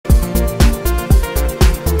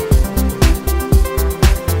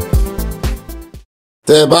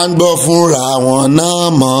tẹ bá ń gbọ́ fúnra wọn náà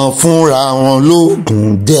mọ̀ fúnra wọn lóògùn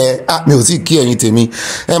jẹ́. Mi ò tí kí ẹ̀yin tèmi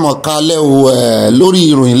ẹ mọ̀ kálẹ̀ o lórí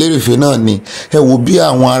ìròyìn lérèfé náà ni ẹ wo bí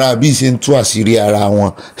àwọn ará bí ṣe ń tú àṣírí ara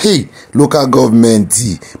wọn. Local government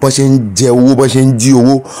bó ṣe ń jẹ owó bó ṣe ń jí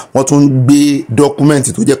owó wọ́n tún ń gbé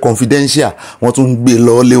dọ́kúmẹ́ǹtì tó jẹ́ confidential wọ́n tún ń gbé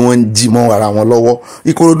lọ́ọ́lé wọ́n ń jí mọ́ ara wọn lọ́wọ́.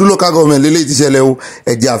 Ìkòròdú local government lélẹ́yìí ti ṣẹlẹ̀ o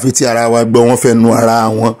ẹ̀jẹ̀ àfetí ara wa gbọ́ wọ́n fẹ́ nu ara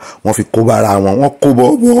wọn wọ́n fi kó bara wọn wọ́n kó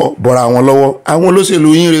bọ́ra wọn lọ́wọ́ àwọn olóṣèlú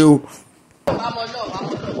yín rèé o.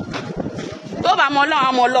 tó bá mọ lọ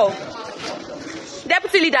àwọn lọ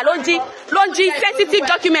deputy leader ló ń jí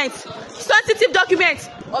sensitive documents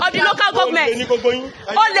of the local government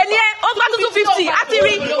ó lè ní ó gbá 250 àti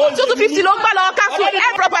rí 250 ló ń gbà lọ́wọ́ káfí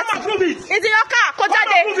air property is in your car kó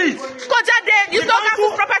jáde you don't have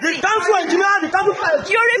property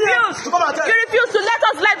you refuse to let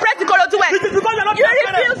us liberate Ikorodu West you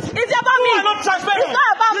refuse it's about me it's not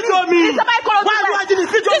about me it's about Ikorodu West this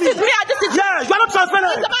is me and this is you are not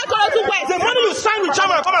transparent it's about Ikorodu West the money you sign with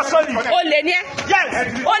chairman come and show me ó lè ní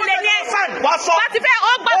láti fẹ́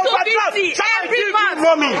ó gbá 250 every month.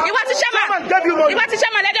 Ìwà tí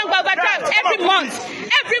chairman let them go overdraft every month.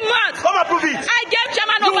 Come and prove it. I gave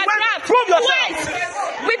chairman overdraft twice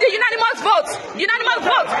with the unanimous vote.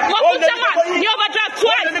 What put chairman the overdraft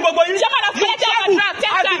twice. Chairman has collected overdraft 10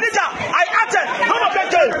 times. I acted. Come on, back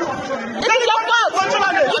there. It is your fault. You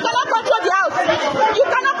cannot control the house. You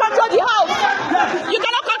cannot control the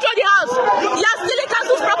house. You are stealing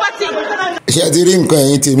council's property. Ṣé ti rí nǹkan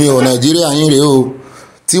ẹ̀yin tèmi ò Nàìjíríà yín rèé o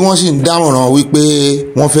tí wọ́n sì ń dámọ̀ràn wípé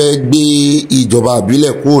wọ́n fẹ́ gbé ìjọba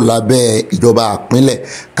ìbílẹ̀ kúrò lábẹ́ ìjọba ìpínlẹ̀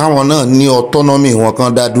káwọn náà ní autonomy wọn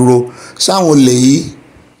kan dá dúró sáwọn olè yìí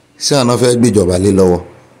sí àná fẹ́ gbéjọba lé lọ́wọ́.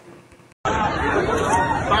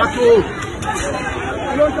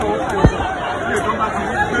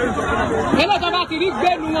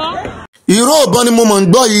 Ìró ìbọn ni mo mọ̀ ń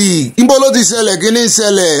gbọ́ yìí níbo ló ti ṣẹlẹ̀ kí ní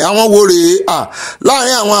ṣẹlẹ̀ àwọn wo rèé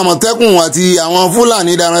láàrin àwọn Àmọ̀tẹ́kùn àti àwọn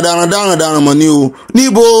Fúlàní darandaran mọ̀ ní o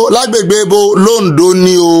níbo lágbègbè bo Lóńdó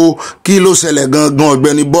ní o kí ló ṣẹlẹ̀ gangan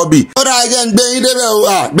ọ̀gbẹ́ni Bobby. ó dáa jẹ́ ń gbé yín débẹ̀ o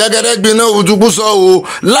gbẹ́gẹ́dẹ́ gbiná ojúkú sọ o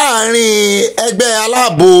láàrin ẹgbẹ́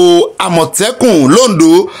aláàbò Àmọ̀tẹ́kùn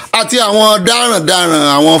Lóńdó àti àwọn darandaran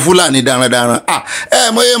àwọn Fúlàní darandaran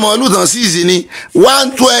mọ̀ye mọ̀ọ́lùtàn síìsì ni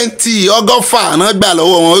 120 ọgọ́fà náà gbà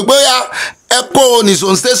lọ́wọ́ wọn wípé ẹ̀kọ́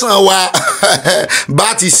nìṣòun station wa bá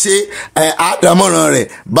ti ṣe àdámọ̀ràn rẹ̀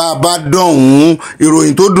bá a bá dọ̀hún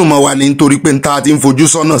ìròyìn tó dùn mọ́ wa ní nítorí pé níta ti ń fojú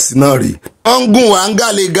sọ́nà sí náà rí. wọ́n ń gùn wá ń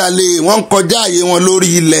gàlegàle wọ́n ń kọjá àyè wọn lórí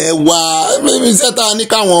ilẹ̀ wa iṣẹ́ tá a ní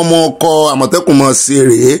káwọn ọmọ ọkọ̀ Àmọ̀tẹ́kùn mọ̀ ṣe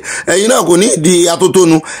rèé ẹ̀yin náà kò ní ìdí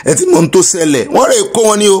atótónu ẹ̀ tí mò ń tó ṣẹlẹ̀ wọ́n rè kó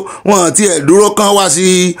wọn ní o wọ́n ti ẹ̀ dúró kán wá sí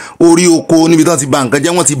orí oko níbi tí wọ́n ti bà nǹkan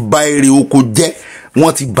jẹ́ wọ́n ti bà èrè oko jẹ́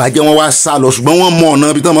wọ́n ti bàjẹ́ wọ́n wá sá lọ ṣùgbọ́n wọ́n mọ ọ̀nà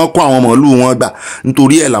bí tí wọ́n kó àwọn màálù wọn gbà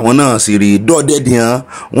nítorí ẹ̀ làwọn náà sì rí dọ́ọ̀dẹ́dì hàn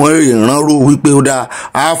wọ́n rí ìrànró wípé ó dáa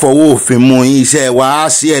àfọwọ́ òfin mú iṣẹ́ wa á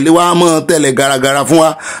sí ẹ̀ lé wá mọ́ tẹ́lẹ̀ garagara fún wa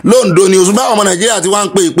Lóńdó ni oṣù báwọn ọmọ Nàìjíríà ti wá ń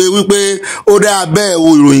pè wípé ó dáa bẹ́ẹ̀ o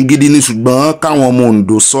ìròyìn gidi ni ṣùgbọ́n káwọn ọmọ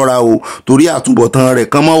Oǹdó sọ́ra o torí àtúbọ̀tán rẹ̀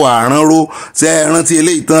kán mọ́ wà ránró ṣe é rántí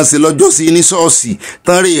eléyìí tán ṣe lọ́jọ́sí ní ṣọ́ọ̀ṣì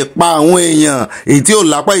tán rí pa àwọn èèyàn èyí tí ò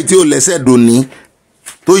lápá èyí tí ò lẹ́sẹ̀ dòní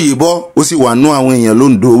tó yìnbọn ó sì wà nú àwọn èèyàn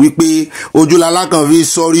Lóńdó wípé ojúlalá kan fi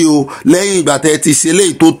sọrí o lẹ́yìn ìgbà tẹ́ ti ṣe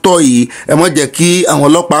léyìí tó tọ́ yìí ẹ mọ́ jẹ́ kí àwọn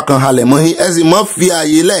ọlọ́pàá kan halẹ̀ mọ́ yín ẹ sì mọ́ fi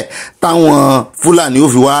ààyè lẹ̀ táwọn Fúlàní ó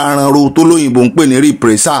fi wá ránró tó lóyìnbó ń pè ní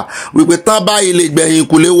rìpírẹ́sà wípé tán báyìí lè gbẹ̀yìn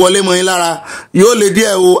kò lè wọlé mọ́ yín lára yóò lè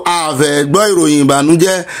díẹ̀ o àfẹ́ gbọ́ ìròyìn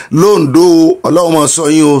ìbànújẹ́ Lóńdó Ọlọ́run mọ̀ sọ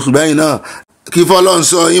yín o ṣùgbọ́n yín náà kí fọlọ́run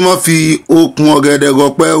sọ yín mọ́ fi okùn ọ̀gẹ̀dẹ̀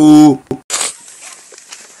gọpẹ́ o.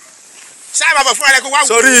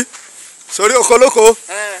 Sórí okoloko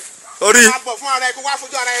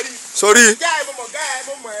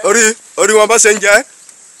orí wọn bá ṣe ń jẹ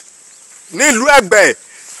nílùú Ẹ̀gbẹ́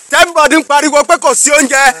tẹ́ḿbọ̀dì ń pariwo pé kò sí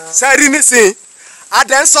oúnjẹ sẹ́rí nísìn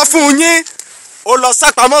adẹ ń sọ fún yín ó lọ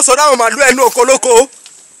sápamọ́ sórí àwọn màálù ẹnu okoloko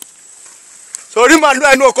sórí màálù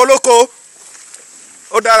ẹnu okoloko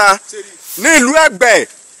ó dára nílùú Ẹ̀gbẹ́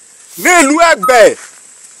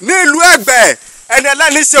ẹni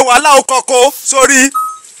ẹlẹ́ni ṣe wàhálà okoko sórí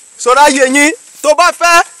ayé yín tó bá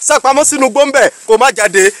fẹ́ sàpamọ́ sínú gbọ́ǹbẹ̀ kó má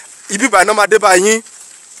jáde ibi ìbànú máa dé bá yín.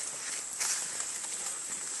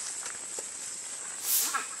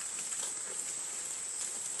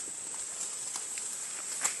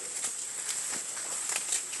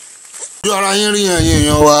 ojú ara yín rí ẹ̀yin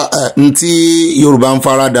èèyàn wa ntí Yorùbá ń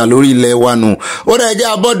faradà lórí ilẹ̀ wa nù ó dẹ̀ jẹ́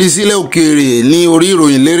abọ́dì sílẹ̀ òkèèrè ní orí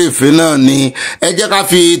ìròyìn lérèfé náà ni ẹ jẹ́ ká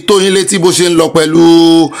fi tó yín létí bó ṣe ń lọ pẹ̀lú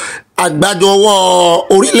àgbájọwọ́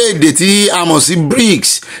orílẹ̀-èdè tí a mọ̀ sí BRICS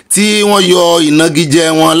tí wọ́n yọ ìnagijẹ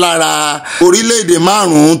wọn lára orílẹ̀-èdè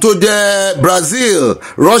márùn-ún tó jẹ́ Brazil,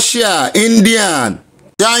 Russia, India,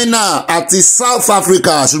 China àti South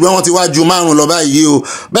Africa, ṣùgbọ́n wọ́n ti wá ju márùn lọ báyìí o.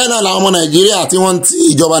 Bẹ́ẹ̀ náà làwọn ọmọ Nàìjíríà tí wọ́n ti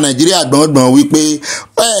ìjọba Nàìjíríà gbọ̀ngbọ̀n wípé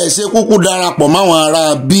ṣe kúkú darapọ̀ máwọn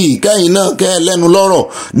ará bíi kẹ́yìn náà kẹ́ lẹ́nu lọ́rọ̀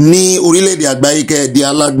ní orílẹ̀-èdè àgbáyé kẹ́ di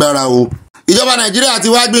alágbára o. Ìjọba Nàìjíríà ti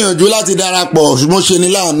wá gbìyànjú láti darapọ̀, ṣùgbọ́n ṣe ni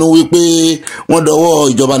láàánú wípé wọ́n dọwọ́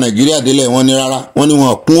ìjọba Nàìjíríà délẹ̀, wọ́n ní rárá, wọ́n ní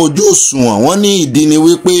wọn kún ojú òṣùwọ̀n, wọ́n ní ìdí ni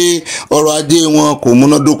wípé ọrọ̀ ajé wọn kò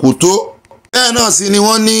múnádóko tó. Bẹ́ẹ̀ náà sì ni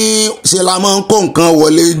wọ́n ní ṣe la máa ń kó nǹkan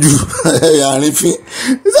wọlé jù àrífín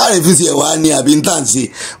sí ẹ̀wà ni àbí ń tà ń ṣe.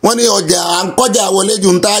 Wọ́n ní ọjà à ń kọjá wọlé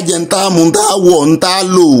jù ń tá jẹ ń tá mu ń tá wọ̀ ń tá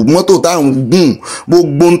lò mọ́tò tá ń gùn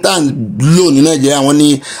gbogbo ń tá lò ní Nàìjíríà. Wọ́n ní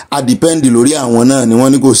àdìpẹ́ǹdì lórí àwọn náà ni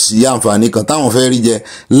wọ́n ní kò sí àǹfààní kan táwọn fẹ́ rí jẹ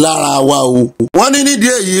lára wa o. Wọ́n ní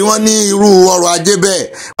nídìí èyí wọ́n ní irú ọrọ̀ ajé bẹ́ẹ̀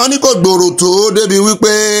wọ́n ní kò gbòòrò tó débi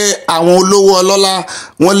wípé àwọn olówó ọlọ́lá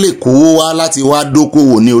wọ́n lè kówó wá láti wá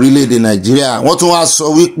dókòwò ní orílẹ̀-èdè Nàìjíríà. Wọ́n tún wá sọ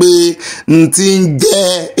wípé n ti ń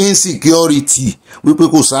jẹ́ insecurity wípé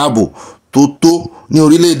kò sáàbò tó tó ní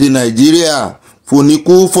orílẹ̀-èdè Nàìjíríà.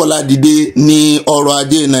 Fòníkú fọládìde ní ọrọ̀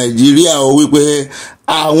ajé Nàìjíríà ó wípé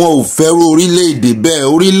àwọn ò fẹ́rù orílẹ̀-èdè bẹ́ẹ̀,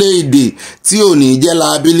 orílẹ̀-èdè tí ò ní jẹ́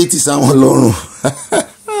liability sáwọn lọ́rùn.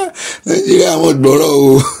 Nàìjíríà wọn gbọ́rọ̀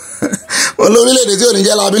o. Wọ́n lórílẹ̀-èdè tí ò ní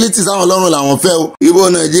jẹ́ liability sáwọn lọ́rùn làwọn fẹ́ o. Ìbò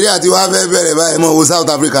Nàìjíríà ti wá fẹ́ bẹ̀rẹ̀ báyìí mọ́ owó South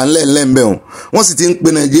Africa ńlẹ̀ ń bẹ̀ wọ́n. Wọ́n sì ti ń pe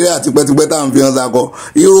Nàìjíríà tipẹ́tipẹ́ tá à ń fi hàn sakọ.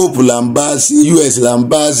 Europe là ń bá sí, US là ń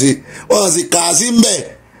bá sí. Wọ́n sì kà á sí ń bẹ̀.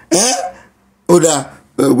 Ó dáa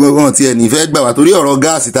gbọ́n tiẹ̀ nífẹ̀ẹ́ gbà wá torí ọ̀rọ̀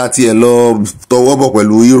gáàsì tá tiẹ̀ lọ tọwọ́ bọ̀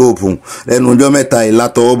pẹ̀lú Europe lẹ́nu ọjọ́ mẹ́ta ìlà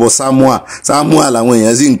tọwọ́ bọ̀ Samoa làwọn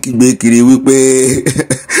èèyàn sì ń kígbe kiri wípé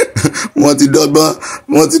wọ́n ti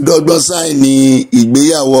dọ́gbọ́n sáìnì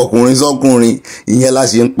ìgbéyàwó ọkùnrin sọ́kùnrin, ìyẹn la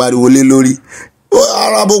ṣe ń pariwo lé lórí.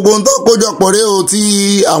 Ara gbogbo ń tó kójọpọ̀ rẹ̀ o tí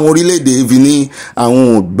àwọn orílẹ̀-èdè fi ní àwọn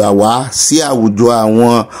ò gbà wá sí àwùjọ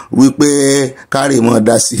àwọn wípé kárìmọ́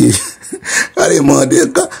dá sí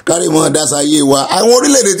kárìmọ́ dá sáyé wa. Àwọn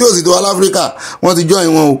orílẹ̀-èdè tí ò sì tó wá láfíríkà wọ́n ti join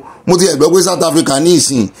wọn o. Mo ti ẹ̀gbọ́ pé South Africa ní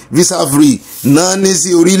ìsìn visa free náà ní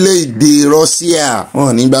sí orílẹ̀-èdè Russia,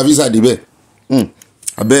 wọn ní gba visa débẹ̀.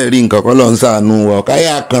 Abẹ́ẹ̀ rí nǹkan kan lọ ń ṣàánú wa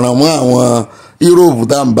káyà kàràn mọ́ àwọn Europe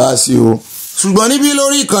tá ń bá sí o. Ṣùgbọ́n níbí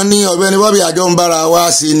lórí ìkànnì ọ̀gbẹ́ni Bobby àjọ ń bára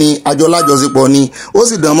wá sí ni àjọ lájọṣepọ̀ ni ó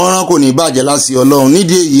sì dán mọ́rán kò ní bàjẹ́ láti Ọlọ́run.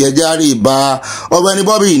 Nídìí èyí ẹja rí ìbá ọ̀gbẹ́ni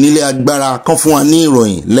Bobby nílé agbára kan fún wa ní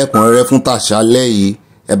ìròyìn lẹ́kùnrẹ́rẹ́ fún tàṣálẹ́ yìí,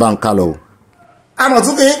 ẹ bá ń ká lọ.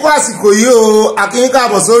 Àmọ̀tún kì í kó àsìkò yìí o, àkíyín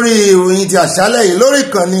káàbọ̀ sórí ìròyìn ti àṣálẹ́ yìí lórí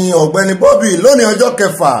ìkànnì ọ̀gbẹ́ni Bobby lónìí ọjọ́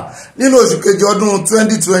kẹfà nínú oṣù kejì ọdún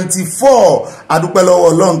 2024. Àdúpẹ́ lọ́wọ́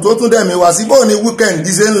Ọlọ́run tó tún dẹ̀mí wá sí bóò ní weekend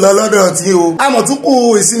ṣe ń lọ lọ́dọ̀ tí o. Àmọ̀tún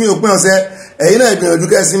kù ìsinmi òpin ọ̀sẹ̀ ẹ̀yin náà ìgbìyànjú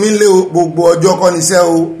kẹ́sìmí ń lé o, gbogbo ọjọ́ kọ́ níṣẹ́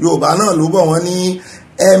o. Yorùbá náà ló bọ̀ wọ́n ní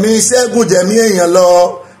ẹ̀mí ṣẹ́gun jẹ̀mí èèyàn lọ.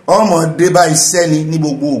 Ọmọdé bá iṣẹ́ ni ní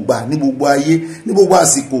gbogbo ìgbà, ní gbogbo ayé, ní gbogbo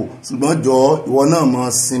àsìkò. Ṣùgbọ́n jọ ìwọ náà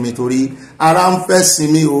mọ sinmi torí ara ń fẹ́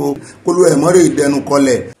sinmi o, kólú ẹ̀mọ́rẹ́ ìdẹnu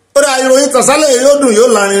kọlẹ̀. Ó dá ìròyìn tàṣálẹ̀ yóò dùn yóò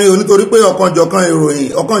lárinrin o nítorí pé ọ̀kanjọ̀kan ìròyìn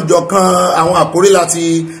ọ̀kanjọ̀kan àwọn àkórí láti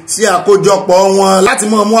ṣe àkójọpọ̀ wọn láti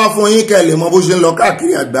mọ̀ mú wá fún yín kẹ́ lè mọ bó ṣe ń lọ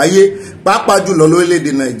káàkiri àgbáyé pàápàá jùlọ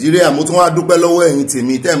lórílẹ̀-èdè Nàìjíríà. Mo tún wá dúpẹ́ lọ́wọ́ ẹ̀yin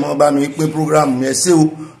tèmi tẹ́ mọ́ bá mi pín prógráàmù yẹn sí o.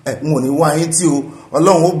 N ò ní wá yín tí o,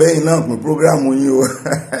 Ọlọ́run ó bẹ́yìn náà pín prógráàmù yín o.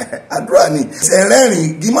 Àdúrà ni ẹ̀rẹ́rìn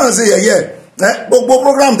gímọ̀ ṣe yẹ̀yẹ́ gbogbo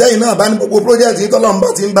program tẹ́yìn náà bá ní gbogbo project yìí tọ́lọ́run bá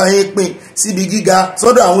ti ń bá yín pín síbi gíga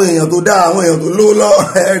sọ́dọ̀ àwọn èèyàn tó dá àwọn èèyàn tó lówó lọ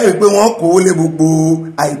rí pé wọ́n kó lé gbogbo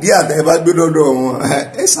àìdíà tẹ́ bá gbé dọ́dọ̀ wọn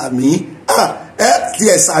ẹ sàmì tí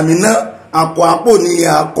ẹ sàmì náà àpò àpò ní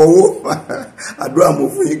àkọwó àdúrà mo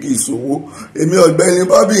fún yín kì í ṣòwò. Èmi ọ̀gbẹ́ni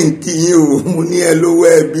Bobby ń kí yín o, mo ní ẹ lówó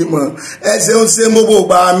ẹ bímọ ẹ ṣeun ṣe gbogbo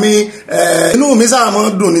gbà mí inú mi sáà mọ́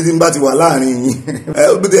dùn ní tí n bá ti wà láàrin yín.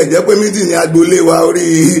 Ó ti ẹ̀ jẹ́ pé mítì ní agboolé wa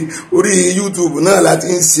orí YouTube náà láti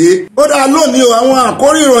ń ṣe. Ó dáa lónìí o, àwọn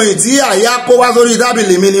àkórí ìròyìn tí àyà kó wá sórí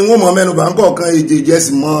tábìlì mi ni wọ́n mọ̀ mẹ́nu bá ń kọ̀ọ̀kan èjèèjì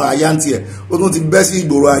ẹ̀sìn mọ́ àyà ń tiẹ̀. Ó tún ti bẹ́ sí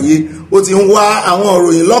ìgboro ayé, ó ti ń wá àwọn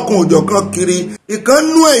ìròyìn lọ́kùn òjọ̀kan kiri.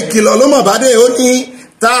 Ìkànnú ìkìlọ̀ ló mọ̀ bádé ó ní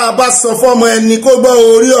tá a bá sọ fọ́mọ ẹni kó gbọ́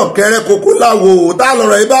orí ọ̀kẹ́rẹ́ kókó láwo tá a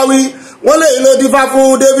lọ̀rọ̀ ibá wí wọ́n lè lo dífá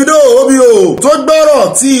fún Davido OBO tó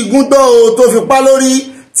gbọ́rọ̀ tí igun gbọ́ o tó fi pa lórí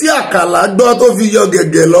tí àkàlà gbọ́ tó fi yọ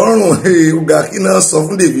gẹ̀gẹ̀ lọ́rùn. Ọ̀gá kí náà sọ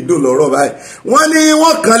fún Davido lọ́rọ̀ báyìí. Wọ́n ní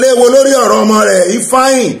wọ́n kàn léwo lórí ọ̀rọ̀ ọmọ rẹ̀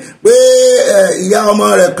ifeany pé ìyá ọmọ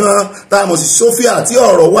rẹ̀ kan tá a mọ̀ sí Sophia tí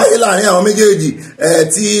ọ̀rọ̀ wáyé láàrin àwọn méjèèjì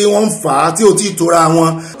tí wọ́n ń fà á tí ò tí ì tóra wọn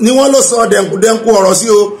ni wọ́n ló sọ dẹ̀nkudẹ̀nku ọ̀rọ̀ sí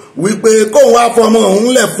o wípé kóun wá fọmọ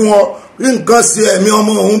òun lẹ̀ fún ọ nǹkan ṣe ẹ̀mí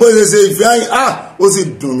ọmọ òun bó ṣe ifeany ó sì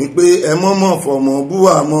dùn mí pé ẹ mọ́mọ́ fọmọ bú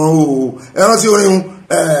àmọ́ o ẹ rántí orin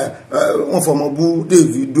wọn fọmọ bú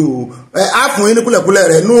Davido á fún yín ní kúlẹ̀kúlẹ̀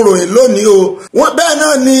rẹ̀ nú ìròyìn lónìí o wọ́n bẹ́ẹ̀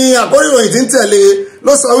náà ni àkórí ìròyìn tí ń tẹ̀lé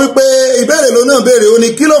ló sọ wípé ìbéèrè ló náà béèrè ó ní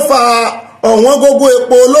kí ló fa ọ̀wọ́n gógó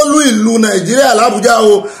epo lólú ìlú Nàìjíríà l'Àbújá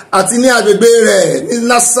o àti ní agbègbè rẹ̀ ní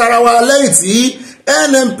Nasarawa lẹ́yìn tí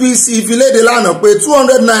NNPC fi léde lánàá pé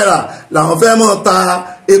 200 naira làwọn fẹ́ mọ́ ta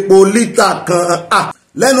epo lítà kan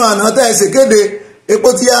lẹ́nu àná tẹ́ ẹ ṣèkéde epo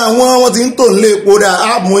tí wọ́n ti ń tò nílé epo dà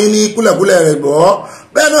á mú ní kúlẹ̀kúlẹ̀ rẹ̀ gbọ́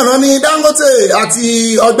bẹ́ẹ̀ náà ní Dangote àti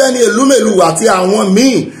ọ̀gbẹ́ni Elumelu àti àwọn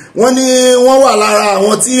míì wọ́n ní wọ́n wà lára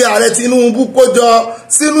àwọn tí ààrẹ Tinubu kó jọ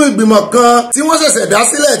sínú ìgbìmọ̀ kan tí wọ́n ṣẹ̀ṣẹ̀ dá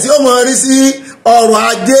sílẹ̀ tí ó mọ̀ rí sí ọrọ̀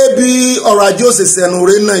ajé bí ọrọ̀ ajé ó ṣe sẹnu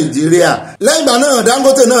rẹ̀ Nàìjíríà lẹ́yìn ìgbà náà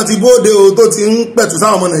Dangote náà ti bóde o tó ti ń pẹ̀tù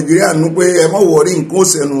sáwọn ọmọ Nàìjíríà nú pé ẹ mọ̀ wọ̀rí nǹkan ó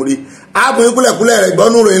sẹnu rẹ̀ ààbò ìkúlẹ̀kúlẹ̀ rẹ̀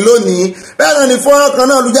gbọ́nú rẹ̀ lónìí bẹ́ẹ̀ náà ni fọ́nrán kan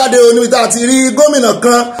náà lù jáde níbi tá a ti rí gómìnà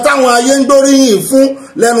kan táwọn ayé ń gbóríyìn fún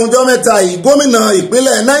lẹ́nu ọjọ́ mẹ́ta yìí gómìnà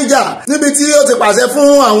ìpínlẹ̀ Niger níbi tí ó ti pàṣẹ fún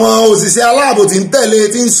àwọn òṣìṣẹ́ aláàbò tí ń tẹ̀lé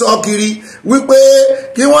tí ń sọ kiri wípé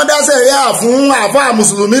kí wọ́n dá sẹ̀ríà fún àáfàá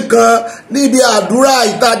mùsùlùmí kan níbi àdúrà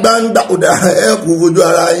ìta gbangba ọ̀dà ẹ kò fojú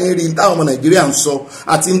ara yín rí táwọn ọmọ Nàìjíríà ń sọ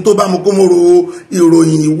àti tó bá mu kó mo ro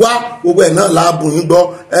ìròyìn wá gbogbo ẹ̀ náà láàbù yín gbọ́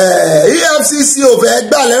EFCC ò fẹ́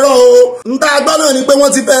gbà lẹ́rọ̀ o ń tá a gbọ́ náà ni pé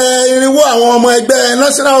wọ́n ti fẹ́ irinwó àwọn ọmọ ẹgbẹ́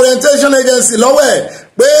National Orientation Agency lọ́wọ́ ẹ̀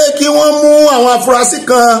pé kí wọ́n mú àwọn afurasí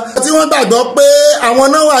kan tí wọ́n gbàgbọ́ pé àwọn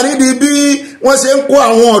náà wà nídìí bí wọ́n ṣe ń kó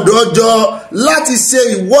àwọn ọ̀dọ́ jọ láti ṣe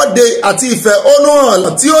ìwọ́de àti ìfẹ̀hónúhàn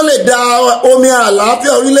tí ó lè da omi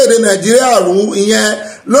àlàáfíà orílẹ̀-èdè Nàìjíríà rú ìyẹn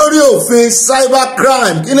lórí òfin cyber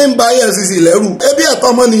crime kí ní ń ba EFCC lẹ́rù ebi ẹ̀tọ́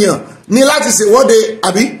ọmọnìyàn ní láti ṣèwọ́de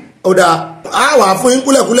àbí ọ̀dà á wà fún yín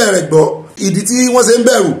kúlẹ̀kúlẹ̀ rẹ̀ gbọ́ ìdí tí wọ́n ṣe ń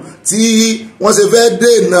bẹ̀rù tí wọ́n ṣe fẹ́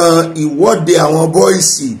dènà ìwọ́de àwọn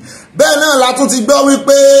bọ́ìsì bẹ́ẹ̀ náà la tún ti gbọ́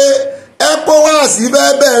wípé ECOWAS fẹ́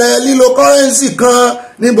bẹ̀rẹ̀ lílo kọ́rẹ́nsì kan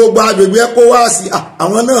ní gbogbo agbègbè ECOWAS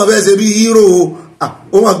àwọn náà fẹ́ ṣe bí hero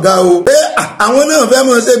ó wọ́n ga o pé àwọn náà fẹ́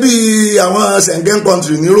mọ̀ ṣe bí àwọn Schengen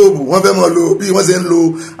country ní Europe wọ́n fẹ́ mọ̀ lo bí wọ́n ṣe ń lo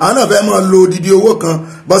àwọn náà fẹ́ mọ̀ lo odidi owó kan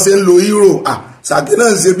bọ́n ṣe ń lo euro Ṣàkí náà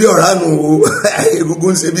ń ṣe bí ọ̀rá nù o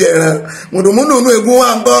egungun ń ṣe bí ẹran mùdùmùdù nù egun wa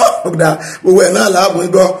ń gbọ́ gbogbo ẹ̀ náà láàbùn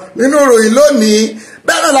gbọ́ nínú ìròyìn lónìí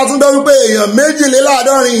bẹ́ẹ̀ náà látún gbọ́ wípé èèyàn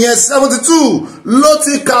 72 ìyẹn 72 ló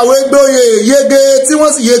ti kàwé gboyè yege tí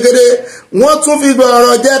wọ́n sì yegede wọ́n tún fi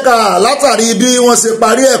gbọ̀rọ̀ jẹ́ka látàrí bí wọ́n ṣe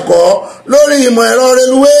parí ẹ̀kọ́ lórí ìmọ̀ ẹ̀rọ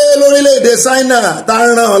reluwé lórílẹ̀‐èdè China tá ń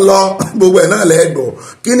ràn lọ gbogbo ẹ̀ náà lẹ́gbọ̀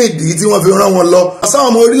kí ni ìdí tí wọ́n fi rán wọn lọ sáwọn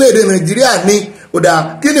ọmọ orílẹ̀‐èdè Nàìjíríà ní kódà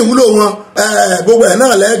kí ni ìwúlò wọn gbogbo ẹ̀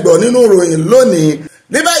náà lẹ́gbọ̀ nínú ìròyìn lónìí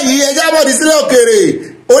ní báyìí ẹjá bọ̀dì sílẹ̀ òkèèrè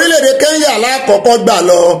orílẹ̀-èdè Kenya lákọ̀ọ́kọ́ gbà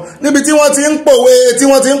lọ níbi tí wọ́n ti ń pòwe tí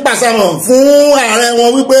wọ́n ti ń pàṣàmọ̀ fún ààrẹ wọn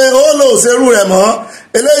wípé ó lò ṣerú rẹ̀ mọ́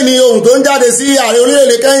eléyìí ni ohun tó ń jáde sí ààrẹ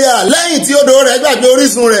orílẹ̀-èdè Kenya lẹ́yìn tí odò rẹ̀ gbàgbé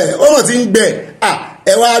orísun rẹ̀ ó mọ̀ ti ń gbẹ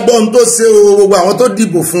ẹ wá gbọ́ ohun tó ṣe o gbogbo àwọn tó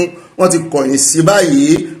dìbò fún wọ́n ti kọ̀yìn sí báyìí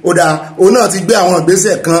ó dáa òun náà ti gbé àwọn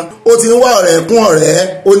ìgbésẹ̀ kan ó ti ń wá ọ̀rẹ́ kún ọ̀rẹ́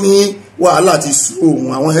ó ní wàhálà ti sú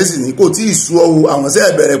òun àwọn ẹ̀ sì ní kò tí ì sú ọ̀hún àwọn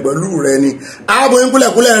sẹ́ẹ̀ bẹ̀rẹ̀ pẹ̀lú rẹ̀ ni ààbò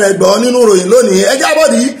ìkúlẹ̀kúlẹ̀ rẹ̀ gbọ́ nínú ìròyìn lónìí ẹjẹ́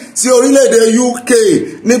àbọ̀dí sí orílẹ̀-èdè UK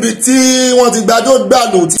níbi tí wọ́n ti gbàjọ́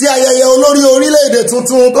gbàlù tí ayẹyẹ olórí orílẹ̀-èdè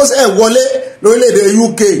tuntun tó ṣẹ̀ wọlé lórílẹ̀-èdè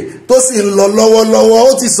UK tó sì ń lọ lọ́wọ́lọ́wọ́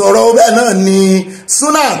ó ti sọ̀rọ̀ bẹ́ẹ̀ náà ni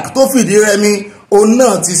Sunak tó fìdí rẹmi òun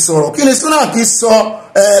náà ti sọ̀rọ̀ kí ni Sunak sọ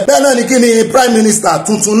bẹ́ẹ̀ náà ni kí ni Prime Minister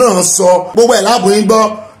tuntun náà sọ gbogbo ẹ̀ láàbò yín gbọ́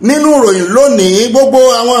nínú ìròyìn lónìí gbogbo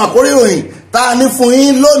àwọn àkórí ìròyìn tá a ní fún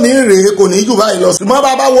yín lónìí rèé kò ní jù báyìí lọ ṣùgbọ́n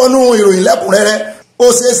bá wọnú ìròyìn lẹ́kùnrẹ́rẹ́ ó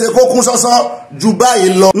ṣeéṣe kó kún sọ́sọ́ jù báyìí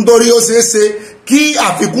lọ nítorí ó ṣeéṣe kí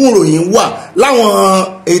àfikún ìròyìn wà láwọn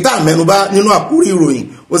èyí tá a mẹ́nubà nínú àkórí ìròyìn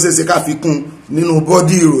ó ṣeéṣe ká fi kún nínú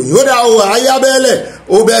bọ́dí ìròyìn ó dá o àyábẹ́lẹ̀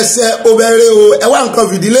ó bẹ́ ṣẹ́ ó bẹ́ rẹ́ o ẹ wá nǹkan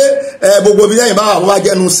fìdílé gbogbo bí lẹ́yìn bá wà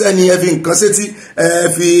jẹ́nu sẹ́ni ẹ fi nǹkan sétí ẹ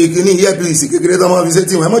fi kíní earpiece kékeré tó máa fi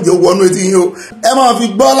sétí wọn ẹ má jẹ́ wọnú etí yín o ẹ máa fi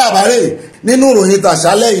gbọ́ làbárè nínú ìròyìn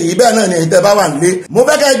tàṣálẹ̀ yìí bẹ́ẹ̀ náà ni ẹ̀yin tẹ́ bá wà nílé mo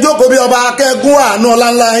fẹ́ kẹ́ jókòó bí ọba akẹ́gùn àánú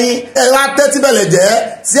ọláńlá yín ẹ wá tẹ́tí bẹ̀lẹ̀ jẹ́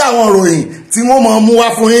sí àwọn ìròyìn tí wọ́n mọ̀ mú wá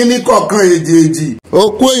fún yín ní kọ̀ọ̀kan èjèèjì. ó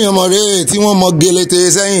kó èèyàn mọ̀ rèé tí wọ́n mọ gelete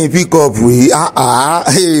sẹ́yìn píkọ̀pù yìí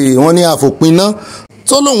wọ́n ní àfòpin náà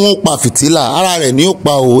tó lóun pa fìtílà ara rẹ̀ ní ó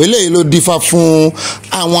pa ò eléyìí ló dífá fún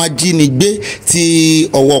àwọn ajínigbé tí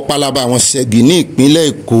ọwọ́ pálábá wọn ṣẹ́gi ní ìpínlẹ̀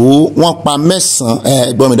Èkó wọ́n pa 9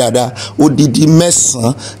 ẹ̀gbọ́n mi dáadáa odidi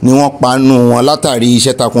 9 ni wọ́n pa nù wọn látàrí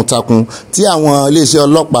iṣẹ́ takuntakun tí àwọn iléeṣẹ́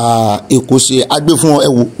ọlọ́pàá Èkó ṣe agbé fún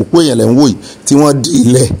ẹwù òkú èèyàn lẹ́ ń wò yìí tí tí wọ́n di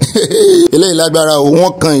ilẹ̀ eléyìí lágbára o,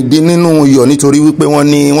 wọ́n kan ìdí nínú iyọ̀ nítorí wípé wọ́n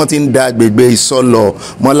ní wọ́n ti ń da agbègbè ìsọlọ̀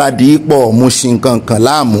Mọ́ládìípọ̀ Mùṣín kankan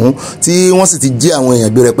láàmú tí wọ́n sì ti jí àwọn èèyàn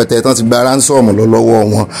gbé rẹpẹtẹ tán ti gba ránsọ́ọ̀mù lọ́wọ́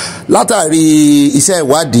wọn látàrí iṣẹ́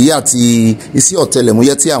ìwádìí àti iṣẹ́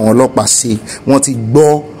ọ̀tẹlẹ̀múyẹ́ tí àwọn ọlọ́pàá ṣe. Wọ́n ti gbọ́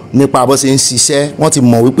nípa bó ṣe ń ṣiṣẹ́, wọ́n ti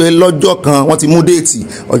mọ̀ wípé lọ́jọ́ kan wọ́n ti mú déètì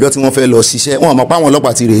ọjọ́ tí wọ́n fẹ́ lọ ṣiṣẹ́, wọ́n mọ̀ pé àwọn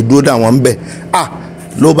ọlọ́pàá ti rèé dúró dà wọ́n ń bẹ̀.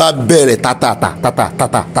 Ló bá bẹ̀rẹ̀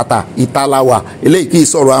tata ìtaláwà eléyìí kì í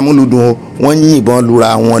sọ̀rọ̀ amúlùdùn o, wọ́n yìnbọn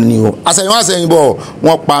lura wọn ni o. àṣẹ̀yìnbọ̀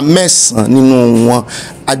wọ́n pa 9 nínú wọn.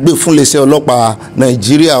 agbèfúnléeṣẹ́ ọlọ́pàá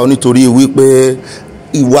Nàìjíríà nítorí wípé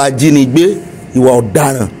ìwà ajínigbé, ìwà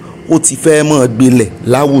ọ̀daràn ó ti fẹ́ mọ́ gbilẹ̀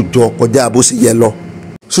láwùjọ kọjá bó ṣe yẹ lọ.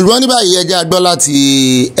 ṣùgbọ́n ní báyìí ẹ jẹ́ a gbọ́ láti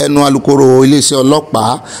ẹnu alukoro iléeṣẹ́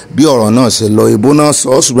ọlọ́pàá bí ọ̀rọ̀ náà ṣe lọ. Ìbò náà sọ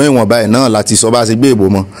ṣùgbọ́n ìwọ̀nba ẹ̀ náà láti sọ bá ṣe gbé ìbò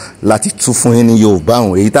mọ́ láti tú fún yín ní Yorùbá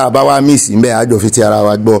òun. Èyí tá a bá wá mí sí mbẹ́ àjọ fi ti ara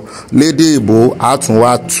wa gbọ́ lédè ìbò á tún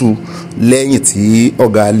wá tú lẹ́yìn tí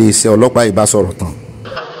ọ̀gá iléeṣẹ́ ọlọ́pàá yìí bá sọ̀rọ̀ tán.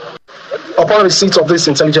 Upon receipt of this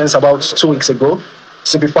intelligence about 2 weeks ago,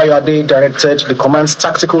 CP Fayade directed the command's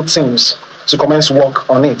tactical teams to commence work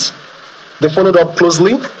on it. They followed up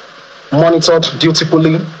closely, monitored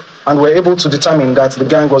dutifully, and were able to determine that the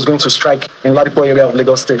gang was going to strike in Ladipo area of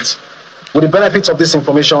Lagos State. With the benefit of this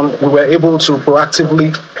information, we were able to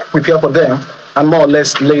proactively prepare for them and more or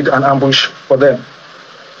less laid an ambush for them.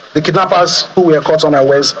 The kidnappers who were caught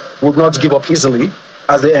unawares would not give up easily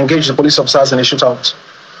as they engaged the police officers in a shootout.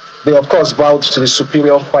 They of course vowed to the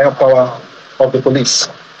superior firepower of the police.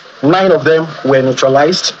 9 of them were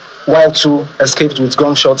neutralized, while 2 escaped with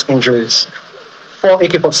gunshot injuries. 4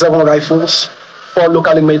 AK-47 rifles, 4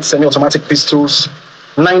 locally made semi-automatic pistols,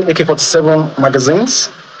 9 AK-47 magazines,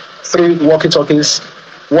 3 walkie-talkies,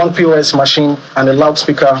 1 POS machine, and a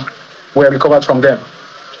loudspeaker were recovered from them.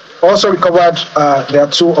 Also recovered, there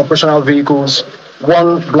are 2 operational vehicles,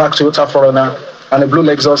 1 black Toyota 4Runner and a blue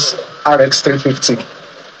Lexus RX 350.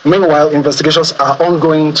 Meanwhile, investigations are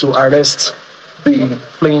ongoing to arrest the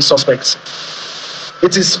fleeing suspects.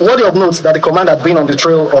 It is worthy of note that the command had been on the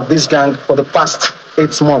trail of this gang for the past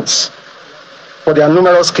 8 months for their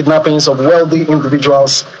numerous kidnappings of wealthy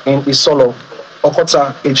individuals in Isolo,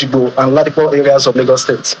 Okota, Ejigbo, and Ladipo areas of Lagos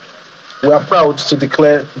State. We are proud to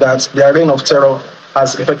declare that their reign of terror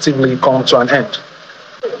has effectively come to an end.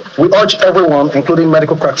 We urge everyone, including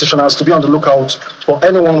medical practitioners, to be on the lookout for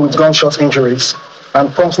anyone with gunshot injuries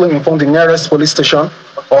and promptly inform the nearest police station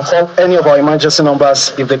or call any of our emergency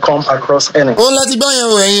numbers if they come across any. Ó láti gbọ́ yẹn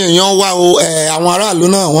o, ẹ̀yin èèyàn wá o, àwọn aráàlú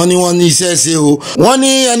náà wọ́n ní iṣẹ́ ṣe o. Wọ́n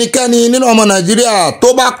ní ẹnikẹ́ni nínú ọmọ Nàìjíríà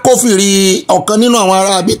tó bá kófìrí ọ̀kan nínú àwọn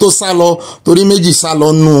aráabí tó sá lọ torí méjì sá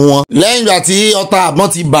lọ nù wọn. Lẹ́yìn ìgbà tí ọta àbọ̀n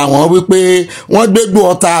ti bà wọ́n wípé wọ́n gbégbó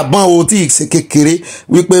ọta àbọ̀n o tí ì ṣe kékeré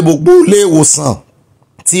wípé gbogbo ilé ìwòsàn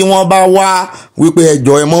tí wọ́n bá wá wípé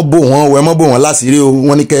ẹjọ́ ẹ mọ́ bò wọ́n láṣìírí o,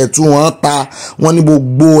 wọ́n ní kẹ́ ẹ tú wọn ta, wọ́n ní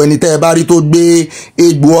gbogbo ẹni tẹ́ ẹ bá rí tó gbé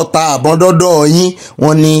egbò ọta àbọ̀n dọ́dọ̀ yín,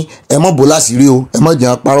 wọ́n ní ẹ mọ́ bò láṣìírí o, ẹ mọ́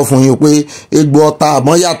jẹ́ parọ́ fún yín pé egbò ọta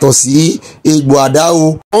àbọ̀n yàtọ̀ sí egbò àdá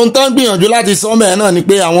o. Ohun tán gbìyànjú láti sọ mẹ́ẹ̀ náà ni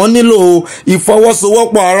pé àwọn nílò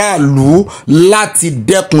ìfọwọ́sowọ́pọ̀ aráàlú láti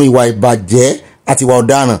dẹ́kun ìwà ìbàjẹ́ àti ìwà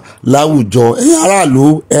ọ̀daràn láwùjọ. Ẹ̀yin aráàlú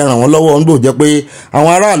ẹ ràn wọ́n lọ́wọ́ ń gbò jẹ́ pé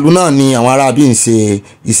àwọn aráàlú náà ni àwọn aráabí ń ṣe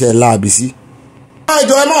iṣẹ́ láabi sí.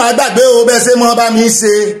 ìjọ ẹ máa gbàgbé o bẹ́ẹ̀ ṣe mọ́ bá mi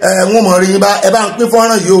ṣe ẹ̀wọ̀n mọ̀ rí yín bá ẹ bá ń pín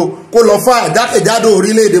fọ́nrán yìí o kó lọ fà jákèjádò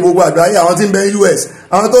orílẹ̀-èdè gbogbo àgbáyé, àwọn tí ń bẹ ní US,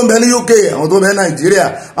 àwọn tó ń bẹ ní UK, àwọn tó ń bẹ ní Nàìjíríà,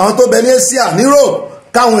 àwọn tó ń bẹ ní Asia, ní Europe,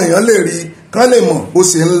 káwọn èèyàn lè rí kán lè mọ̀ bó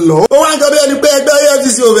ṣe ń lọ. Ó wá ń jọ bí ẹni pé ẹgbẹ́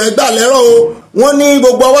EFCC ò fẹ́ gbà lẹ́rọ̀ o. Wọ́n ní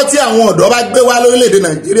gbogbo ọwọ́ tí àwọn ọ̀dọ́ bá gbé wá lórílẹ̀‐èdè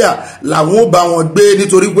Nàìjíríà làwọn ó bá wọn gbé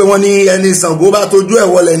nítorí pé wọ́n ní ẹni Ṣàngó bá tójú ẹ̀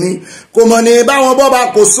wọlé ní kò mọ̀ ní báwọn bọ́ bá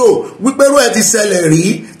kò so wípé irú ẹ̀ ti ṣẹlẹ̀ rí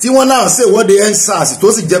tí wọ́n náà ṣèwọ́de EndSARS tó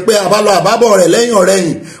sì jẹ́ pé àbálọ àbábọ̀ rẹ̀ lẹ́yìn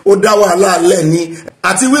ọ̀rẹ́yìn ó dá wàhálà lẹ̀ ní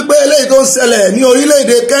àti wípé eléyìí tó ń ṣẹlẹ̀ ní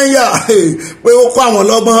orílẹ̀-èdè Kenya pé ó kọ́ àwọn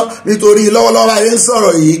lọ́gbọ́n nítorí lọ́wọ́lọ́wọ́ ayé ń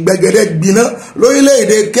sọ̀rọ̀ yìí gbẹ̀gẹ̀dẹ̀ gbiná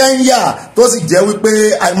lórílẹ̀-èdè Kenya tó sì jẹ́ wípé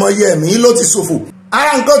àìmọye ẹ̀mí ló ti ṣòfò.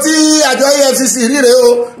 Ara nǹkan tí àjọ EFCC ríre o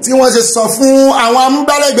tí wọ́n ṣe sọ fún àwọn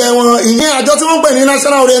amúgbálẹ́gbẹ̀ẹ́ wọn ìyẹn àjọ tí wọ́n pè ní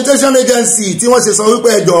National Orientation Agency tí wọ́n ṣe sọ wípé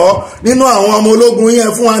ẹjọ́ nínú àwọn ọmọ ológun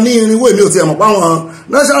yẹn fún wa ní irinwó èmi ò tiẹ̀ mọ̀ páwọn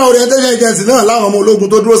National Orientation Agency náà láwọn ọmọ ológun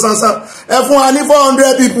tó dúró sánsán ẹ fún wa ní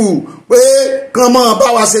 400 people pé kàn mọ́ bá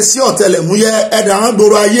wa ṣe sí ọ̀tẹlẹ̀múyẹ́ ẹ̀dà ń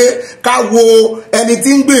gbòòrò ayé ká wo ẹni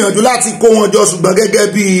tí ń gbìyànjú láti kó wọn jọ ṣùgbọ́n gẹ́gẹ́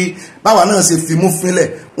bí báwa náà ṣe fimú fínlẹ̀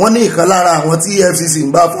wọ́n ní ìkan lára àwọn tí EFCC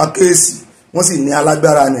ń bá fa kéèsì wọ́n sì ní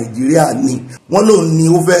alágbára Nàìjíríà ni wọ́n lòun ni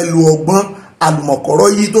ó fẹ́ lo ọgbọ́n àlùmọ̀kọ́rọ́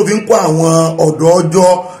yìí tó fi ń kó àwọn ọ̀dọ́ ọjọ́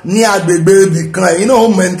ní agbègbè ibì kan èyí náà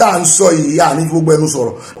mẹ́ta ń sọ yìí àní gbogbo ẹnu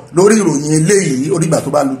sọ̀rọ̀ lórí ìròyìn eléyìí orígbà tó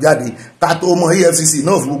bá lu jáde ká tó mọ EFCC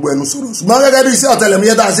náà fún gbogbo ẹnu sọ̀rọ̀ ṣùgbọ́n gẹ́gẹ́ bí iṣẹ́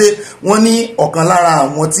ọ̀tẹlẹ̀múyẹ́ tá a ṣe wọ́n ní ọ̀kan lára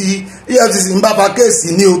àwọn tí EFCC ń bá fa kéèsì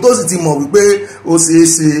ní o tó sì ti mọ̀ wípé ó ṣeé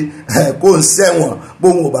ṣe kó ń ṣẹ̀wọ̀n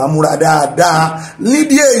bóun ò bá múra dáadáa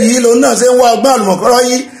nídìí èyí lòun náà ṣe ń wá ọgbọ́n àlùmọ̀kọ́rọ́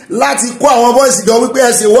yìí láti kó àwọn bọ́ìsì jọ wípé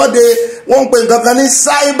ẹ ṣèwọ́de wọ́n ń pè nǹkan kan ní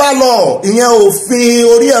cyber law ìyẹn òfin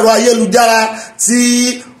orí ẹ̀rọ ayélujára tí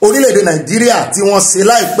orílẹ̀-èdè Nàìjíríà tí wọ́n ṣe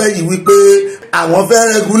láìpẹ́ yìí wípé àwọn fẹ́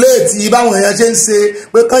rẹguléètì báwọn èèyàn ṣe ń ṣe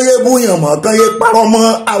pé kán yé búyàn mọ́ kán yé parọ́ mọ́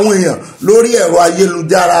àwọn èèyàn lórí ẹ̀rọ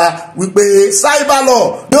ayélujára wípé cyber law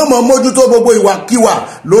yóò mọ̀ mójútó gbogbo ìwàkiwà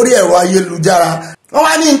lórí ẹ̀rọ ayélujára wọ́n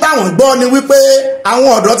wá ní táwọn gbọ́ ni wípé àwọn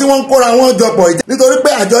ọ̀dọ́ tí wọ́n ń kóra wọn jọpọ̀ nítorí pé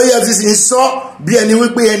àjọ EFCC ń sọ bí ẹni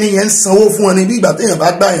wípé ẹni yẹn ń sanwó fún ẹni bí ìgbà téèyàn bá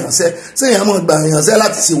gbà yànṣẹ́ séèyàn mọ̀ gbà yànṣẹ́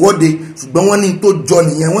láti ṣèwọ́de ṣùgbọ́n wọ́n ní tó jọ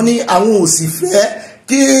nìyẹn wọ́n ní àwọn ò sì fẹ́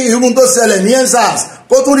kí irun tó ṣẹlẹ̀ ní EndSARS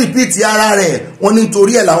kó tún rìpíìtì ara rẹ̀ wọ́n ní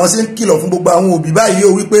nítorí ẹ̀ làwọn ṣe ń kìlọ̀ fún gbogbo àwọn òbí báyìí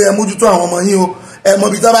o wípé ẹ mójútó àwọn ọmọ yín o ẹ mọ̀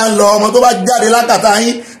bí tá bá ń lọ ọmọ tó bá jáde lákàtà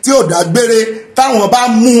yín tí ò dágbére táwọn bá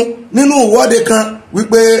mú nínú ìwọ́de kan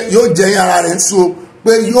wípé yóò jẹyìn ara rẹ̀ ń so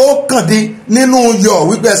pé yóò kàn dín nínú yọ̀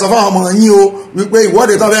wípé ẹ sọ fún àwọn ọmọ yín o wípé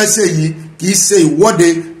ìwọ́de tó fẹ́ ṣe yìí kì í ṣe ìwọ́de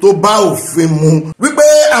tó bá òfin mu wípé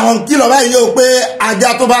àwọn kìlọ̀ báyìí o pé ajá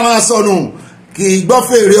tó bá máa sọnù kì í gbọ́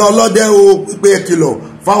fèrè ọlọ́dẹ o wípé ẹ kìlọ̀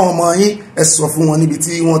fáwọn ọmọ yín ẹ sọ fún wọn níbi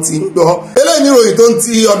tí wọ́n ti ń gbọ́. eléyìí ni ìròyìn tó ń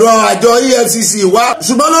ti ọ̀dọ̀ àjọ EFCC wá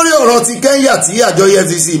ṣùgbọ́n lórí ọ̀rọ̀ ti Kenya tí àjọ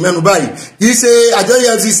EFCC mẹ́nubà yìí kì í ṣe àjọ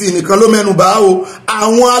EFCC nìkan ló mẹ́nubà o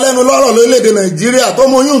àwọn alẹ́nulọ́rọ̀ lórílẹ̀‐èdè Nàìjíríà tó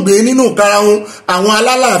mọyún gbé nínú karahun àwọn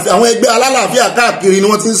ẹgbẹ́ alálàáfíà káàkiri ni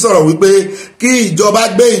wọ́n ti ń sọ̀rọ̀ wípé kí ìjọba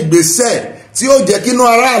gbé ìgbésẹ̀ tí ó jẹ́ kínú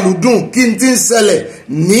aráàlú dùn kí n ti ń ṣẹlẹ̀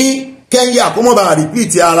ní Kenya kó mọ̀ bá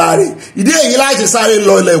rìpíìtì ara rẹ̀ ìdí èyí láti sáré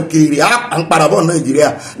lọ ilẹ̀ òkèèrè à ń padà bọ̀ Nàìjíríà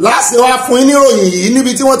láti wá fún yín níròyìn yìí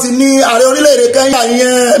níbi tí wọ́n ti ní ààrẹ orílẹ̀-èdè Kenya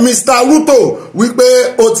yẹn Mr. Ruto wípé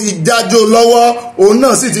ó ti jájó lọ́wọ́ òun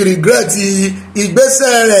náà sì ti rìgírẹ́tì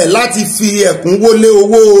ìgbésẹ̀ rẹ̀ láti fi ẹ̀kúnwó lé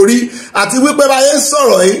owó orí àti wípé báyé ń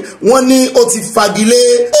sọ̀rọ̀ yìí wọ́n ní ó ti fagilé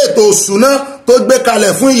ètò òṣùná tó gbé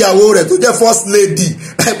kalẹ̀ fún ìyàwó rẹ̀ tó jẹ́ first lady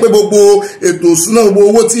pé gbogbo ètò òṣùná gbogbo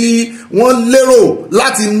owó tí wọ́n lérò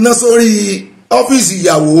láti ná sórí ọ́fíìsì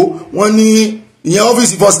ìyàwó wọn ní ìyẹn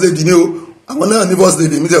ọ́fíìsì first lady ni o àwọn náà ní first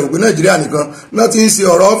lady mi tẹ̀ rò pé Nàìjíríà nìkan náà ti ń ṣe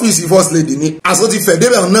ọ̀rọ̀ ọ́fíìsì first lady ni àṣọ ti fẹ̀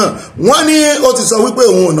débẹ̀ náà wọ́n ní ó ti sọ wípé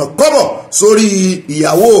òun ò ná kọ́bọ̀ sórí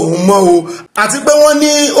ìyàwó òun mọ́ o àti pé wọ́n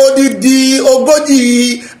ní odidi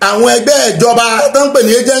 40 àwọn ẹgbẹ́ ìjọba tó ń pè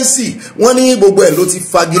ní agency wọ́n ní gbogbo ẹ̀ ló ti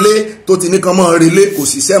fagilé tó ti ní kan mọ́ relé kò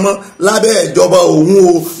síṣẹ́ mọ́ lábẹ́ ìjọba òun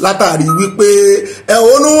o látàrí wípé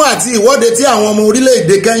ẹ̀hónú àti ìwọ́de tí àwọn ọmọ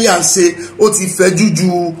orílẹ̀-èdè Kenya ń ṣe ó ti fẹ̀jú ju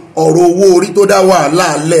ọ̀rọ̀ owó orí tó dá wàhálà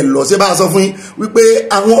lẹ̀ lọ ṣé bá a sọ fún yín wípé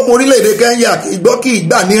àwọn ọmọ orílẹ̀-èdè Kenya kì í gbọ́ kì í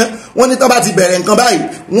gbà ní wọ́n ní tó bá ti bẹ̀rẹ̀ nǹkan báyìí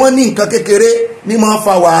wọ́n ní nǹkan kékeré ní máa ń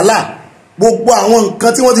fa wàhálà gbogbo àwọn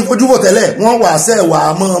nǹkan tí wọ́n ti fojú bò tẹ́lẹ̀ wọ́n wà sẹ́wà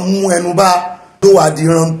máa mú ẹnu bá tó wà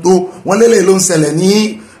dìran tó wọ́n lélẹ̀ ló ń ṣẹlẹ̀ ní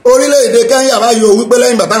orílẹ̀-èdè Kenya báyìí o wípé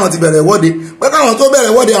lẹ́yìn bàtà àwọn ti bẹ̀rẹ̀ wọ́de pé káwọn tó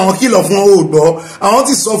bẹ̀rẹ̀ wọ́de àwọn kìlọ̀ fún ọ ò gbọ́ àwọn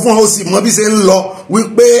ti sọ fún ọ ó sì mọ bí ṣe ń lọ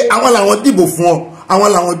wípé àwọn làwọn dìbò fún ọ àwọn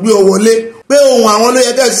làwọn gbé ọ wọlé pé ohun àwọn ló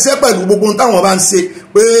yẹ kẹ́ ẹ ṣiṣẹ́ pẹ̀lú gbogbo ohun táwọn bá ń ṣe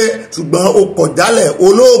pé ṣùgbọ́n o kọ̀ jálẹ̀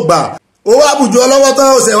olóògbà ó wá bùjọ ọlọ́wọ́ tán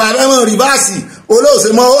ó ṣe wà fẹ́mọ̀ rìvásì olóòṣè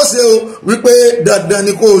mọ́ ó ṣe o wípé dandan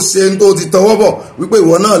ni kó o ṣe tó ti tọwọ́ bọ̀ wípé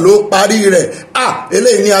ìwọ náà ló parí rẹ̀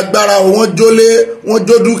eléyìí ní agbára wọn jólé wọn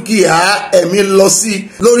jó dúkìá ẹ̀mí lọ sí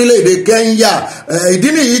lórílẹ̀‐èdè Kenya ìdí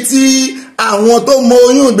nìyí tí àwọn tó mọ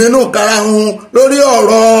oyún ìgbénú karahun lórí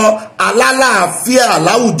ọ̀rọ̀ alálàáfíà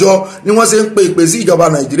láwùjọ ni wọ́n ṣe ń pe ìpè sí ìjọba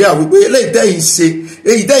Nàìjíríà wípé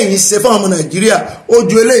èyí tẹ́yìn ṣe fún ọmọ Nàìjíríà ó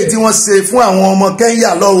ju eléyìí tí wọ́n ṣe fún àwọn ọmọ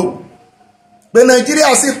Kenya lọ o pé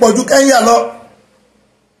Nàìjíríà sì pọ̀jù Kenya lọ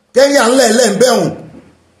Kenya ńlẹ̀ ń bẹ̀hùn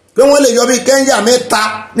pé wọ́n lè yọ bí Kenya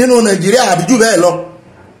 3 nínú Nàìjíríà àbí jù bẹ́ẹ̀ lọ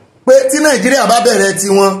pé tí Nàìjíríà bá bẹ̀rẹ̀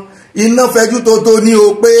tiwọn iná fẹjú tó ní o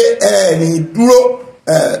pé ẹ̀ẹ̀nì dúró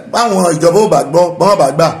báwọn ìjọba ò bá gbọ́ bọ́n bá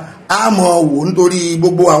gbà á mọ̀ wò nítorí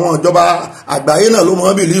gbogbo àwọn ìjọba àgbáyé náà ló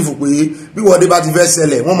mọ̀ bìlífù pé bí wọ́de bá ti fẹ́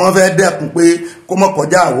ṣẹlẹ̀ wọ́n mọ̀ fẹ́ dẹ́kun pé kó mọ̀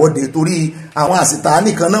kọjá àwọ́de torí àwọn àsìta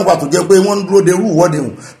nìkan náà wà tó jẹ́ pé wọ́n ń dúró de irú ìwọ́de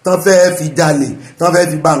hùn tán fẹ́ fi jalè tán fẹ́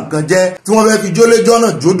fi ba nǹkan jẹ́ tí wọ́n fẹ́ fi jólé jọ́nà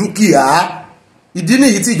jó dúkìá ìdí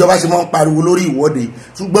nìyí tí ìjọba ṣe máa ń pariwo lórí ìwọ́de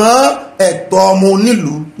ṣùgbọ́n ẹ̀tọ́ ọmọ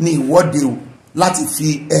onílùú ni ìwọ́de o láti fi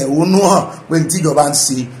ẹ̀hónú hàn pé ní tíjọba ń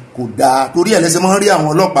ṣe kò dáa torí ẹ̀ lẹ́sẹ̀ máa ń rí àwọn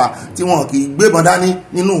ọlọ́pàá tí wọn kì í gbébọn dání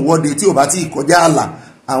nínú ìwọ́de tí ò bá tí ì kọjá ààlà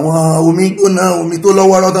àwọn omi gbóná omi tó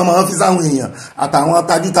lọ́wọ́rọ́ tán máa ń fi sáwọn èèyàn àtàwọn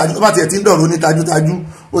tajútajú tó bá tiẹ̀ ti ń dọ̀rọ̀ ní tajútajú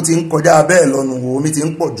ó ti ń kọjá bẹ́ẹ̀ lọ́nu omi ti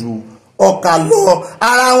ń pọ̀ ju ọkà lọ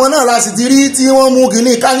ara wọn náà la sì ti rí tí wọ́n mú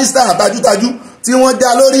kínní kánísítà tajútajú tí wọ́n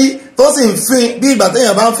já lórí tó sì ń fin bí ìgbà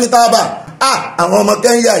téèyàn bá ń fin tábà àwọn ọmọ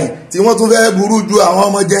Kẹ́ńyà yìí tí wọ́n tún fẹ́ burú ju àwọn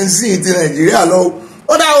ọmọ Gen Z ti Nàìjíríà lọ.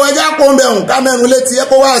 Ó dá àwọn ẹja pọ̀ ń bẹ̀rùn ká mẹ́nu létí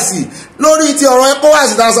ECOWAS lórí ti ọ̀rọ̀ ECOWAS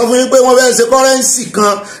tá a sọ fún yín pé wọ́n fẹ́ ṣe kọ́rẹ́ǹsì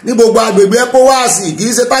kan ní gbogbo agbègbè ECOWAS kì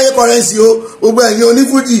í ṣe táyé kọ́rẹ́ǹsì o gbogbo ẹ̀yin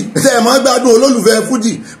onífújì tẹ̀ mọ́ gbádùn olólùfẹ́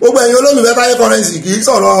fújì gbogbo ẹ̀yin olólùfẹ́ táyé kọ́rẹ́ǹsì kì í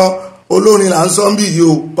sọ̀rọ̀ olórin là ń sọ ń bì yìí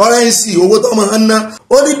o kọ́rẹ́ǹsì owó tó máa ń ná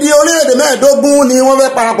odidi orílẹ̀-èdè 15 ni wọ́n fẹ́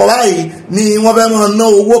parapọ̀ báyìí ni wọ́n fẹ́ máa ná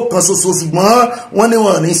owó kan ṣoṣo ṣùgbọ́n wọ́n ní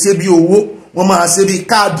wọn ní ṣe bí owó wọ́n máa ṣe bí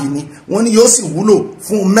káàdì ni wọ́n ní yóò sì wúlò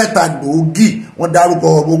fún 3 gbòógì wọ́n dárúkọ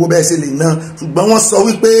gbogbo bẹ́ẹ̀ ṣe lè ná ṣùgbọ́n wọ́n sọ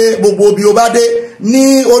wípé gbogbo bí ó bá dé ní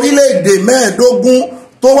orílẹ̀-èdè 15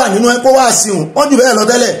 tó wà nínú ECOWAS wọ́n jù bẹ́ẹ̀ lọ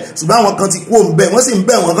tẹ́lẹ̀ ṣùgbọ́n àwọn kan ti kú òun bẹ́ẹ̀ wọ́n sì ń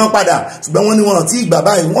bẹ̀ wọ́n kan padà ṣùgbọ́n wọ́n ní wọn tí ìgbà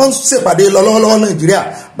báyìí wọ́n ń ṣèpàdé lọ́wọ́lọ́wọ́ Nàìjíríà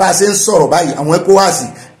bá a ṣe ń sọ̀rọ̀ báyìí àwọn ECOWAS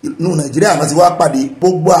nínú Nàìjíríà náà ti wá pàdé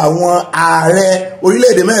gbogbo àwọn ààrẹ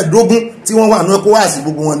orílẹ̀-èdè 15 tí wọ́n wà ní ECOWAS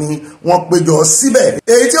gbogbo wọn ni wọ́n péjọ síbẹ̀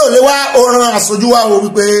èyí tí ò lè wá ọ̀ràn aṣojú wa o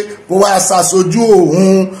wípé kó wá ṣàṣojú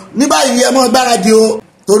òun ní báyìí ẹ mọ́ gbáradì o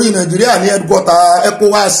torí Nàìjíríà ní headquarter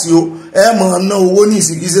ECOWAS o ẹ mọ̀ ná owó ní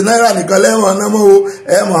ìsìnkìsì náírà nìkan lẹ́wọ̀n ná mọ́ o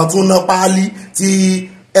ẹ mọ̀ tún ná páálí ti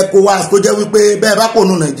ECOWAS tó jẹ́ wípé bẹ́ẹ̀ bá kò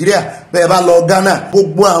nu Nàìjíríà bẹ́ẹ̀ bá lọ Ghana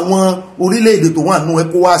gbogbo àwọn orílẹ̀-èdè tó wà nú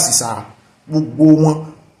ECOWAS sá gbogbo wọn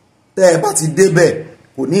tẹ́ ẹ bá ti débẹ̀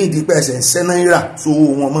kò ní ìdí pé ẹsẹ̀ ń ṣẹ́ náírà sówó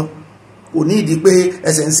wọn mọ́ kò ní ìdí pé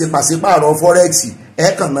ẹsẹ̀ ń ṣe pàṣípààrọ̀ forex ẹ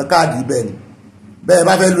kàn ná káàdì bẹ́ẹ̀ ni bẹ́ẹ̀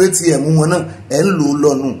bá fẹ́ lo ATM wọn náà ẹ̀ ń lò ó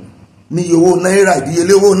lọ́nu ní owó náírà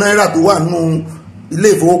ìdíyelé owó náírà tó wà nù ilé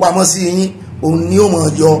ìfowópamọ́sí yín òun ni ó mọ̀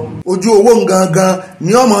yọ ojú owó gangan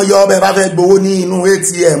ni ó mọ̀ yọ bẹ́ẹ̀ bá fẹ́ gbowó ní inú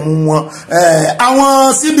ATM wọn.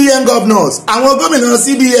 Àwọn CBN governors àwọn gómìnà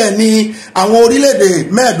CBN ní àwọn orílẹ̀-èdè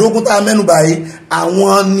 15 tá a mẹ́nu báyìí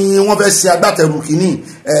àwọn ni wọ́n fẹ́ ṣe agbátẹrù kìíní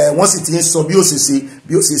wọ́n sì ti ń sọ bí ó ṣe ṣe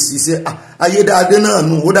bí ó ṣe ṣiṣẹ́ ayédáadé náà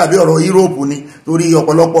nù ó dàbí ọ̀rọ̀ Europe ni torí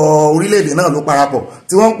ọ̀pọ̀lọpọ̀ orílẹ̀-èdè náà ló parapọ̀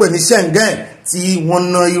tí wọ́n ń pè ní Schengen tí wọ́n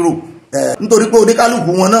ná euro nítorí pé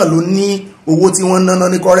oníkálùkù wọn náà ló ní owó tí wọ́n náná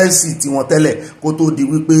ní kọ́rẹ́nsì tí wọ́n tẹ́lẹ̀ kó tó di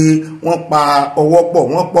wípé wọ́n pa ọwọ́ pọ̀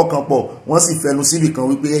wọ́n pọkàn pọ̀ wọ́n sì fẹnu síbì kan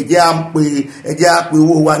wípé ẹjẹ́ á pe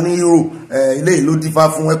owó wa ní euro eléyìí ló dífá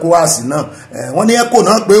fún ECOWAS náà wọ́n ní eco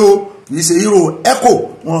náà pé o kì í ṣe euro eco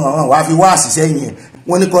wọ́n wá fi wá àṣìṣe yẹn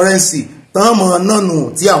wọ́n ní kọ́rẹ́nsì tán mọ̀ nánu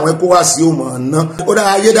tí àwọn ECOWAS yóò mọ̀ ná ó dá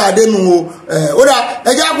ayédáadé nu o ó dá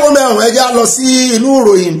ẹjá kó mẹ́rùn ẹjá lọ sí inú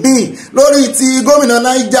ìròyìn míì lórí ti gómìnà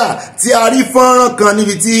Niger tí a rí fọ́nrán kan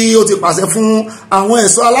níbi tí ó ti pàṣẹ fún àwọn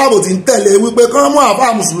ẹ̀ṣọ́ aláàbò tí ń tẹ̀lé wípé kán mú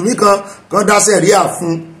àfáà mùsùlùmí kan dá sẹ̀ríà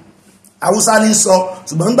fún Haúsá ní sọ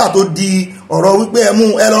ṣùgbọ́n nígbà tó di ọ̀rọ̀ wípé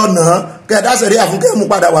ẹ lọ nà án kẹ dá sẹ̀ríà fún kẹ́ mú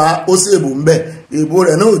padà wá ó sì èbò ń bẹ̀ èbò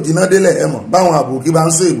rẹ̀ náà ò jiná délẹ̀ ẹ mọ̀ báwọn àbòkí bá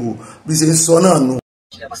ń sọ èbò bí ṣe ń sọ náà nù.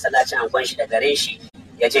 Da masallacin angon shi da gare shi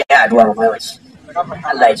ya je ya addu'a ma maiwaci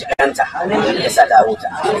Allah ya ji ganta ya sa ta huta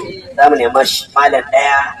za mu nema shi malam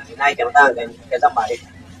daya na ke mutan gani ya zan bare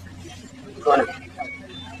ko ne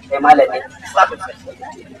sai malam ne wait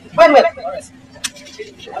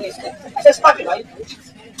sai stop it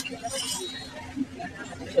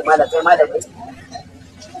sai malam ne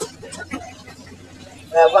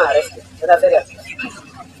ya ba are da sai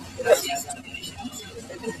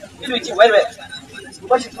Iluci wai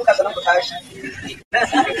kuma shi tuka sanan ku tashi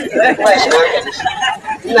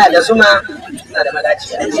ina da zuma ina da madaci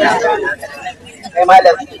kai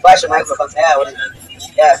malam ba shi microphone tsaya wurin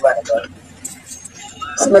ya zuwa da kawai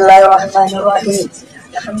bismillahir rahmanir rahim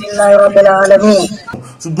alhamdulillahi rabbil alamin.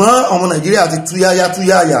 ṣùgbọ́n ọmọ Nàìjíríà ti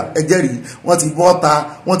túyáyá ẹjẹ́rìí wọ́n ti bọ́ ta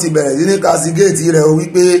wọ́n ti bẹ̀rẹ̀ sí ní kásígéètì rẹ̀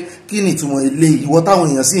wípé kí ni ìtumọ̀ ilé ìwọ táwọn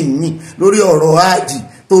èèyàn sì ń yìn lórí ọ̀rọ̀ áàjì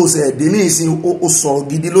tó ṣẹ̀dé ní ìsìn ó sọ̀rọ̀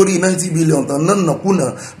gidi lórí 90 billion tán náà kùnà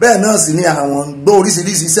bẹ́ẹ̀ náà sì ni àwọn gbọ́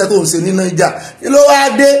oríṣiríṣi iṣẹ́ tó ń ṣe ní Naija kí ló wá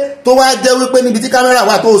dé tó wá jẹ́ wípé níbi tí kámẹ́rà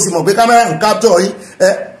wà tó sì mọ̀ pé kámẹ́rà ń capture yín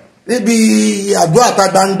níbi àdúrà ta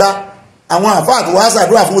gbangba àwọn àfáà tó wá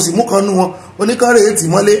ṣàdúrà fún òsì mú kan nú wọn oníkan rèé tì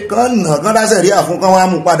mọ́lé kan nà kan dá sẹ̀ríà fún kan wá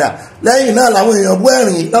mú padà lẹ́yìn náà làwọn èèyàn bú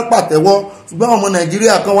ẹ̀rìn lọ́ pàtẹ́wọ́ ṣùgbọ́n ọmọ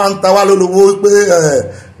Nàìjíríà kan wá ń ta wá lólobó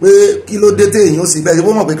pé kí ló dé téèyàn sì bẹ́ẹ̀ ṣe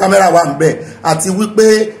fó mọ̀ pé kámẹ́rà wà ń bẹ̀ àti wípé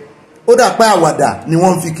ó dà pé àwàdà ni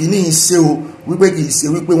wọ́n fi kìíní ṣe o wípé kì í ṣe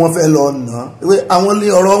wípé wọ́n fẹ́ lọ nà án àwọn ilé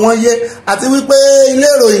ọ̀rọ̀ wọn yé àti wípé ilé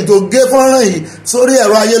ìròyìn tó gé fọ́nrán yìí sórí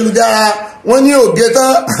ẹ̀rọ ayélujára wọ́n ní ògé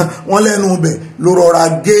tán wọ́n lẹ́nu ibẹ̀ ló rọra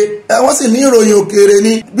gé wọ́n sì ní ìròyìn òkèèrè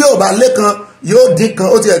ni bí ò bá lé kan yóò dín kan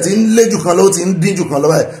ó tiẹ̀ ti ń lé jù kan lọ ó ti ń dín jù kan lọ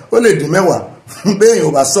báyìí ó lè dín 10 béèyàn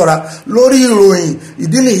ò bá ṣọ́ra lórí ìròyìn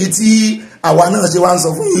ìdí nìyí tí àwa náà ṣe wá ń sọ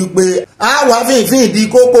fún yín pé a wà fífín ìdí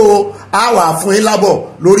kókó a wà fún yín lábọ̀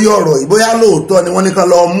lórí ọ̀rọ̀ ìbóyá lóòótọ́ ni wọ́n ní kán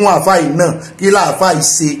lọ mú àfáà yìí náà kí láàfáà yìí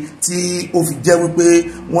ṣe tí ó fi jẹ́ wípé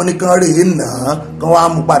wọ́n ní kán rèé nà án kán wá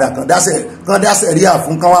mú padà kán dáṣẹ̀ rí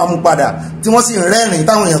àfún kán wá mú padà tí wọ́n sì ń rẹ́rìn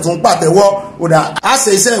táwọn èèyàn tún pàtẹ́wọ́ ó dà á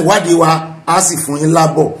ṣe iṣẹ́ ìwádìí wa á sì fún yín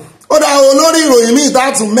lábọ̀. Ó dá olórí ìròyìn míì tá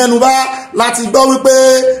a tún mẹ́nubà láti gbọ́ wípé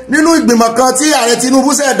nínú ìgbìmọ̀ kan tí ààrẹ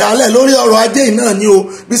Tinubu ṣẹ̀dálẹ̀ lórí ọ̀rọ̀ ajé náà ni o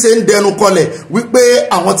bí ṣe ń dẹnu kọlẹ̀ wípé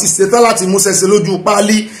àwọn ti ṣetán láti mú ṣẹṣẹ lójú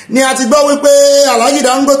páálí ni a ti gbọ́ wípé Alhaji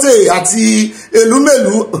Dangote àti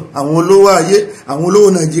elúmẹ̀lú àwọn olówó ayé àwọn olówó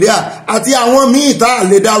Nàìjíríà àti àwọn míì tá a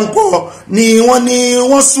lè dárúkọ ni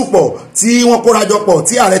wọ́n sùpọ̀ tí wọ́n kórajọpọ̀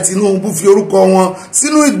tí ààrẹ Tinubu fi orúkọ wọn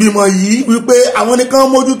sínú ìgbìmọ̀ yìí wípé àwọn nìkan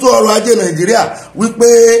mójútó ọrọ̀ ajé Nàìjíríà wípé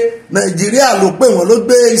Nàìjíríà ló pè wọ́n ló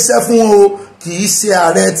gbé iṣẹ́ fún o kì í ṣe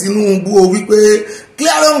ààrẹ Tinubu o wípé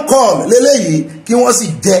clearing call lélẹ́yìí kí wọ́n sì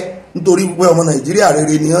jẹ́ nítorí wípé ọmọ Nàìjíríà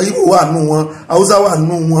rere nìyẹn Ìgbò wà nù wọn Haúsá wà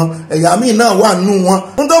nù wọn ẹ̀yà míì náà wà nù wọn.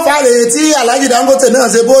 n tó fàárẹ̀ tí Alhaji Dangote náà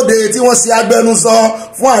ṣe bóde tí wọ́n ṣe agbẹnusọ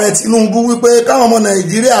fún ààrẹ Tinubu wípé káwọn ọmọ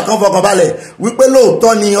Nàìjíríà kan fọkànbalẹ̀ wípé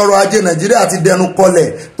lóòótọ́ ni ọrọ̀ ajé Nàìjíríà ti dẹnu kọlẹ̀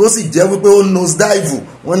tó sì jẹ́ wípé ó nose dive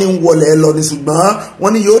wọ́n ní ń wọlé lọ ní ṣùgbọ́n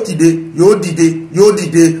wọ́n ní yóò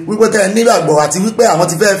dìde wípé kẹ́ ẹ nígbàgbọ́ àti wípé àwọn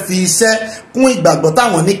ti fẹ́ fi iṣẹ́ kún ìgbàgbọ́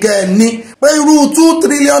táwọn ní kẹ́ ẹ ní pé irú 2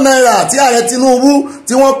 trillion naira tí ààrẹ Tinubu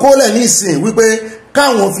tí wọ́n kólẹ̀ ní ìsìn wípé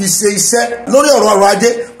káwọn fi ṣe iṣẹ́ lórí ọ̀rọ̀ ajé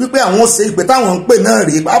wípé àwọn ó ṣe ìpè táwọn ń pè náà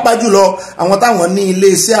rèé pàápàá jùlọ àwọn táwọn ní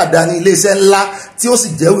iléeṣẹ́ àdáni iléeṣẹ́ ńlá tí ó sì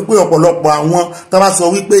jẹ́ wípé ọ̀pọ̀lọpọ̀ àwọn tó bá sọ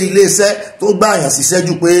wípé iléeṣẹ́ tó gbààyàn ṣiṣẹ́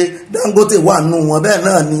jù pé Dangote wà nù wọn bẹ́ẹ̀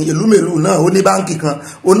náà ni elúmẹ̀lú náà ó ní báǹkì kan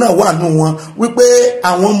ó náà wà nù wọn wípé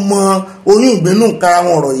àwọn mọ oyún ìgbínú kára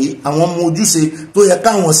wọn ọ̀rọ̀ yìí àwọn mọ ojúṣe tó yẹ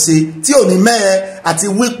káwọn ṣe tí ò ní mẹ́ẹ̀ àti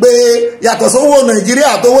wípé yàtọ̀ sówó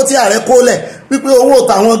Nàìjíríà tówó tí ààrẹ kólẹ̀ wípé owó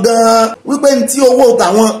tàwọn gan-an wípé ní tí owó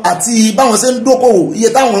tàwọn àti báwọn ṣe ń dókòwò iye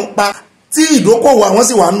táwọn ń pa tí ìdókòwò àwọn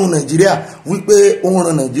sì wà nù Nàìjíríà wípé ó ń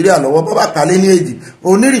ran Nàìjíríà lọ́wọ́ bọ́bá kálé ní èjì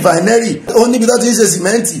òní rìfàìnẹ́rì òníbi tó ti ń ṣe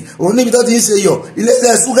sìmẹ́ǹtì òníbi tó ti ń ṣe iyọ̀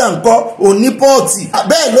iléeṣẹ́ ṣúgà ńkọ́ òní pọ́ọ̀tì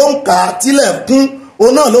bẹ́ẹ̀ ló ń kà á tílẹ̀ kún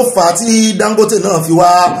òun náà ló fà á tí Dangote náà fi wá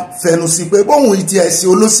fẹnu sí pé bóun ìtì ẹ̀sìn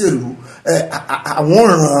olóṣèlú àwọn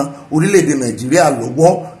ràn orílẹ̀-èdè Nàìjíríà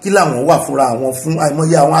lọ́wọ́ kí làwọn wà fúnra àwọn fún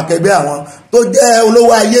àìmọye àwọn akẹgbẹ́ àwọn tó jẹ́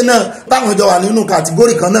olówó ayé náà táwọn jọ wà nínú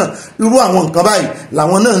kàtígórì kan náà irú àwọn nǹkan báyìí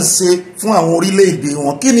làwọn náà ń ṣe fún àwọn orílẹ̀-èdè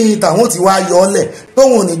wọn kí ni tàwọn ti wá yọ ọ́lẹ̀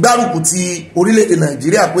tóun ò ní gbárùkù ti orílẹ̀-èdè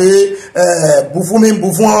Nàìjíríà pé bù fún mi bù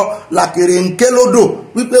fún ọ làkèrè ń ké lódò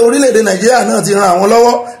wípé orílẹ̀-èdè Nàìjíríà náà ti ran àwọn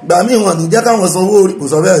lọ́wọ́ gbà míì wọn ní jẹ́ káwọn sanwó orí kò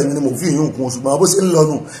sọ bẹ́ẹ̀ ni mo fi ìyún kún ṣùgbọ́n bó ṣe ń lọ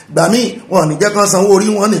nù gbà míì wọn ní jẹ́ kán sanwó orí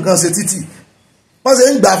wọn nìkan ṣe títì wọ́n ṣe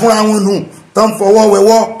ń gbà fúnra wọn nù tán fọwọ́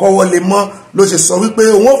wẹwọ́ kọwọ́ lè mọ́ ló ṣe sọ wípé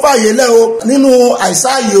òun fààyè lẹ́ o nínú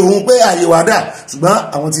àìsáàyè òun pé àyè wà dà ṣùgbọ́n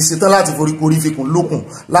àwọn ti ṣetán láti foríkorí fikùn lókun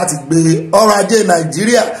láti gbé ọrọ̀ ajé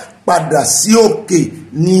Nàìjíríà padà sí òkè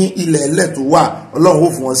ní ilẹ̀ ẹlẹ́ tó wà Ọlọ́run ó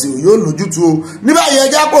fún wọn sí o yóò lójútu o ní báyìí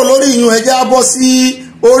ẹjá kò lórí ìyún ẹjá bọ́ sí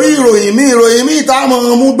orí ìròyìn míì tá a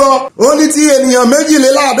mọ̀ mú gbọ́ ó ní tí ènìyàn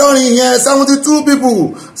 72 yẹn 72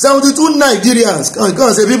 people 72 Nigerians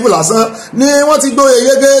kàn ṣe people lásán ni wọ́n ti gboyè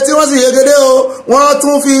yege tí wọ́n sì yegede o wọ́n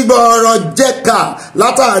tún fi gbọ̀ọ̀rọ̀ jẹ́ka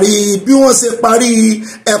látàrí bí wọ́n ṣe parí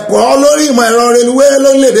ẹ̀kọ́ lórí ìmọ̀ ẹ̀rọ reluwé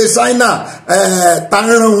lórílẹ̀‐èdè China ta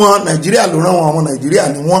rán wọn Nàìjíríà ló rán wọn ọmọ Nàìjíríà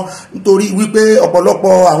ni wọ́n nítorí wípé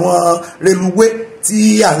ọ̀pọ̀lọpọ̀ àwọn reluwé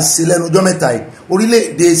tí à ń ṣe lẹ́nu ọjọ́ mẹ́ta yìí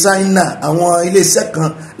orílẹ̀-èdè China àwọn iléeṣẹ́ kan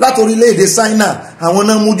láti orílẹ̀-èdè China àwọn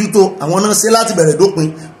náà mójútó àwọn náà ṣe láti bẹ̀rẹ̀ dópin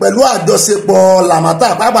pẹ̀lú àjọṣepọ̀ làmátà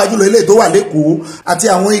pàápàá jùlọ ilé tó wà lẹ́kọ̀ọ́ àti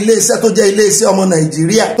àwọn iléeṣẹ́ tó jẹ́ iléeṣẹ́ ọmọ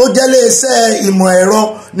Nàìjíríà tó jẹ́ iléeṣẹ́ ìmọ̀ ẹ̀rọ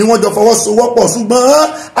ni wọ́n jọ fọwọ́sowọ́pọ̀ ṣùgbọ́n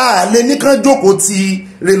àlè nìkan jókòó ti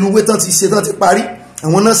reluwé tán ti ṣe tán ti parí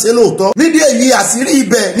àwọn náà ṣe lóòótọ́ nídìí èyí àṣírí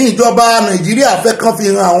ibẹ̀ ní ìjọba Nàìjíríà fẹ́ kàn fi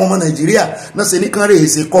hàn àwọn ọmọ Nàìjíríà náà ṣe nìkan rèé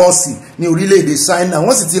ṣe kọ́ọ̀sì ní orílẹ̀-èdè China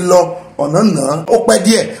wọ́n sì ti lọ ọ̀nà náà ó pẹ́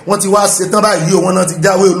díẹ̀ wọ́n ti wá ṣetán báyìí wọn náà ti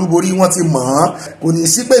jáwé olúborí wọ́n ti mọ̀ ọ́n kò ní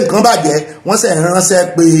sí pé nǹkan bàjẹ́ wọ́n sì ránṣẹ́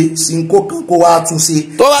pé Ṣinkó kan kó wá tún ṣe.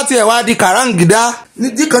 tó bá tiẹ̀ wá di kàráǹgídá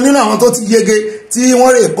díkan nínú àwọn tó ti yege tí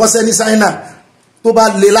wọ́n rè kọ́ṣẹ́ ní China tó bá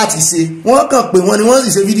le láti ṣe wọ́n kàn pé wọ́n ni wọ́n sì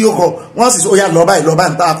ṣe fídíò kọ wọ́n sì ó yá lọ báyìí lọ bá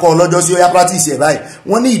ń ta akọ lọ́jọ́ sí ó yá practice ẹ̀ báyìí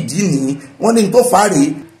wọ́n ní ìdí nìyí wọ́n ní tó fàárẹ̀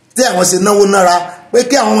tí àwọn ṣe náwó nára pé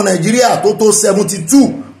kí àwọn ọmọ Nàìjíríà tó 72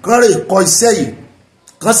 kan rè kọ́ iṣẹ́ yìí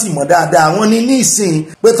kan sì mọ̀ dáadáa wọ́n ní ìsìn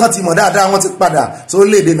pé kan ti mọ̀ dáadáa wọ́n ti padà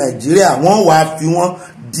sórílẹ̀-èdè Nàìjíríà wọ́n wá fi wọ́n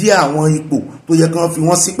dí àwọn ipò tó yẹ kán fi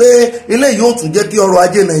wọ́n sí pé eléyìí yóò tún jẹ́ kí ọrọ̀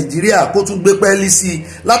ajé Nàìjíríà kó tún gbé pẹ́ẹ́lí sí i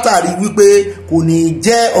látàrí wípé kò ní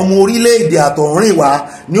jẹ́ ọmọ orílẹ̀-èdè àtọ̀rìn wá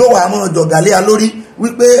ní ó wàá mọ̀ jọ̀gálẹ́ lórí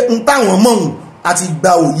wípé ń táwọn mọ̀hún a ti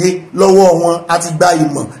gba òye lọ́wọ́ wọn, a ti gba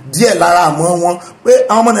ìmọ̀ díẹ̀ lára àmọ́ wọn pé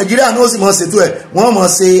àwọn ọmọ Nàìjíríà ní ó sì mọ̀ ṣètò ẹ̀, wọ́n mọ̀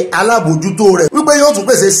ṣe alábòójútó rẹ̀ wípé yóò tún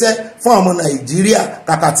pèsè iṣẹ́ fún ọmọ Nàìjíríà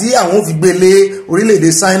kàkà tí àwọn ò fi gbé lé orílẹ̀-èdè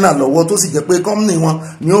China lọ́wọ́ tó sì jẹ́ pé kọ́mpìnì wọn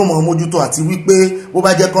ni ó mọ̀ mójútó àti wípé bó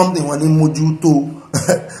bá jẹ́ kọ́mpìnì wọn ní mójútó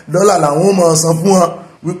dọ́là làwọn ó mọ̀ san fún wọn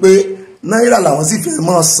wípé náírà làwọn sì fẹ́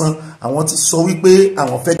mọ́ san. Àwọn ti sọ wípé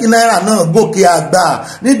àwọn fẹ́ kí náírà náà gòkè àgbà.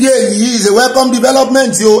 nídìí èyí is a welcome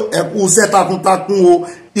development o, ẹ̀kú iṣẹ́ takuntakun o,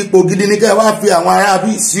 ipò gidi ní kẹ́ wá fi àwọn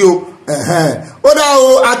aráabí sí o. ó dá o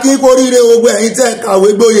akínkù oríire gbogbo ẹ̀yin tẹ́ kàwé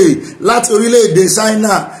gboyè láti orílẹ̀-èdè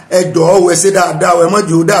China ẹ̀dọ̀ ọ̀wẹ̀ ṣe dáadáa ẹ̀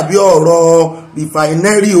mọ́jì ó dàbí ọ̀rọ̀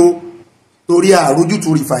rìfàìnẹ́rì o, torí àrójútu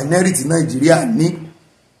rìfàìnẹ́rì tí Nàìjíríà ní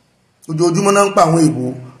ojoojúmọ́ náà ń pa àwọn èèbò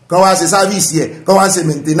kan wá ṣe sáfíìsì ẹ̀ kan wá ṣe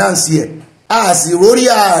mẹ̀ǹtẹ́nánsì ẹ̀ àṣìrórí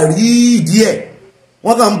àrí ìdí ẹ̀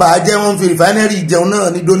wọ́n kàn ń bà á jẹ́ wọ́n fi rìfáínẹ́rì jẹun náà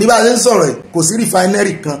ní do ní bá a ṣe ń sọ̀rọ̀ ẹ̀ kò sí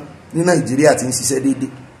rìfáínẹ́rì kan ní Nàìjíríà tí ń ṣiṣẹ́ déédéé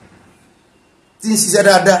tí ń ṣiṣẹ́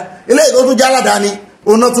dáadáa eléyìí tó tún já aládàáni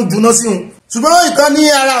oná tún juná sí wọn. ṣùgbọ́n ìkan ní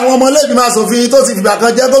ara àwọn ọmọlẹ́gbìmọ̀ aṣòfin tó ti fìgbà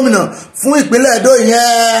kan jẹ́ gómìnà fún ìpínlẹ̀ Èdó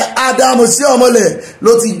ìyẹn Ádámù sí ọmọlẹ̀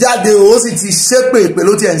ló ti jáde ó sì ti ṣépè pé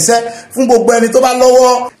ló ti ẹ̀ ń ṣẹ́ fún gbogbo ẹni tó bá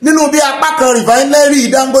lọ́wọ́ nínú bí apá kan rìfáínẹ́rì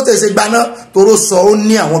Dangote ṣe gbaná toró sọ ó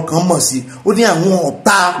ní àwọn kan mọ̀ sí, ó ní àwọn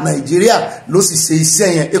ọ̀tá Nàìjíríà ló sì ṣe iṣẹ́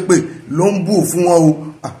yẹn èpè ló ń bù fún wọn o.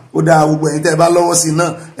 ó dáa gbogbo ẹ̀yin tẹ́ ẹ bá lọ́wọ́ sí náà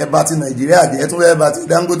ẹ bá ti Nàìjíríà jẹ́ ẹ tún fẹ́ bá ti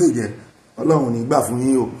Dangote jẹ́ Ọlọ́run ní gbà fún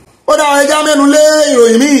yín o. ó dá ẹja mẹ́nu lé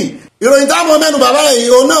ìròyìn míì. ìròyìn táwọn mẹ́nu bàbá yìí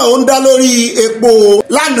òun náà ó ń dá lórí epo.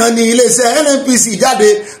 lánàá ní iléeṣẹ́ NNPC jáde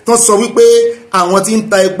tó sọ wípé àwọn tí ń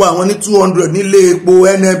ta epo àwọn ní 200 nílé epo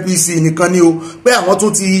NNPC nìkan ni o, pé àwọn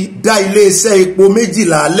tún ti dá iléeṣẹ́ epo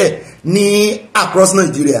 12 lẹ̀ ní across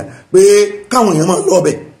Nigeria pé káwọn èèyàn máa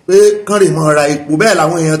lọ́ọ̀bẹ̀ pé kán lè mọ ra epo. bẹ́ẹ̀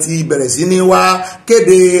làwọn èèyàn ti bẹ̀rẹ̀ sí ní wá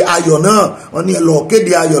kéde ayọ̀ náà, wọ́n ní ẹ lọ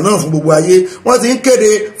kéde ayọ̀ náà fún gbogbo ayé. wọ́n ti ń kéde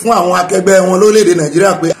fún àwọn akẹgbẹ́ wọn lórílẹ̀‐èdè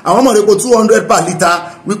Nàìjíríà pé àwọn mọ̀ repo 200 per litre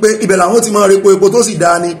wípé ibẹ̀ làwọn ti mọ̀ repo epo tó sì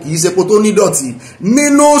dáa ni kì í ṣe epo tó ní dọ̀tí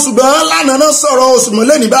nínú. ṣùgbọ́n lánàá náà sọ̀rọ̀ oṣù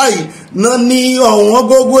mọ́lẹ́ ní báyìí náà ní ọ̀wọ́n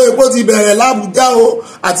gógó epo ti bẹ̀rẹ̀ l'Àbújá o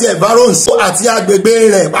àti environs àti agbègbè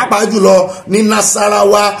rẹ̀ pàápàá jùlọ ní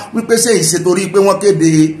Nasarawa wípé ṣe ìṣètòrí pé wọ́n kéde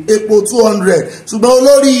epo 200. ṣùgbọ́n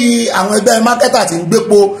olórí àwọn ẹgbẹ́ mákẹ́tà tí ń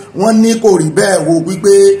gbépo wọ́n ní kò rí bẹ́ẹ̀ wò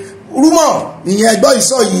wípé rúmọ̀ ìyẹn ẹgbọ́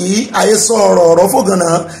ìsọ yìí àhesọ ọ̀rọ̀ fògànà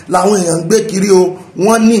làwọn èèyàn ń gbé kiri o.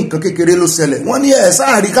 wọ́n ní nǹkan kékeré ló ṣẹlẹ̀, wọ́n ní ẹ̀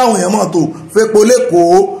sáàrí káwọn èèyàn mọ̀ tó fepo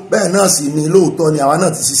lẹ́kọ̀ọ́. bẹ́ẹ̀ náà sì ni lóòótọ́ ni àwa náà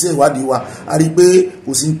ti ṣiṣẹ́ ìwádìí wa a rí i pé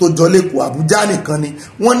kò sí tó jọ lẹ́kọ̀ọ́, Àbújá nìkan ni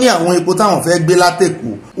wọ́n ní àwọn epo táwọn fẹ́ gbé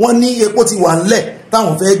látẹ̀kọ̀, wọ́n ní epo ti wà ńlẹ̀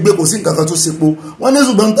táwọn fẹ́ gbé, kò sí nǹkan kan tó ṣepo. wọ́n ní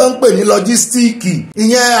ṣùgbọ́n tó ń pè ní lọ́jístíìkì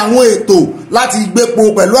ìyẹn àwọn ètò láti gbépo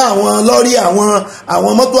pẹ̀lú àwọn lọ́rí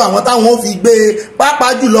àwọn mọ́tò àwọn táwọn ó fi gbé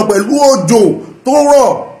pàápàá jùlọ pẹ̀lú òjò tó rọ̀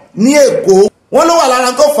ní Èkó. wọ́n ló wà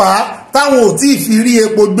lára tó fà á táwọn ò tí ì fi rí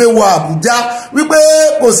epo gbé wọ Àbújá wípé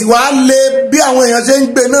kò sì wá lé bí àwọn èèyàn ṣe ń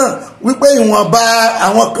gbé náà wípé ìwọ̀nba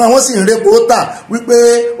àwọn kan wọ́n sì ń repo tà wípé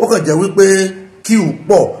ó kàn jẹ́ wípé kíù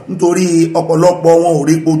pọ̀ nítorí ọ̀pọ̀lọpọ̀ wọn ò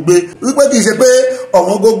repo gbé wípé kì í ṣe pé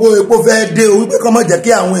ọ̀wọ́n gógó epo fẹ́ dé o wípé kọ́ mọ̀ jẹ́ kí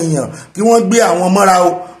àwọn èèyàn kí wọ́n gbé àwọn mọ́ra o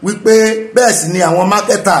wípé bẹ́ẹ̀ sì ni àwọn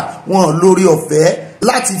mákẹ́tà wọn lórí ọ̀fẹ́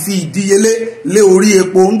láti fi ìdíyelé lé orí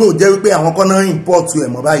epo ń gbò jẹ́ wípé àwọn kan náà import ẹ̀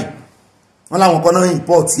mọ́ báyìí wọ́n láwọn kan náà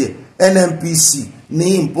import ẹ̀ NNPC ní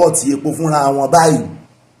import epo fúnra wọn báyìí.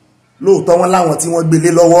 lóòótọ́ wọn láwọn tí wọ́n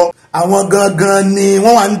gbélé lọ́wọ́ àwọn gangan ni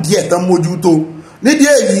wọ́n wà ń di ẹ̀tàn mójútó. nídìí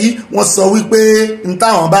èyí wọ́n sọ wípé ń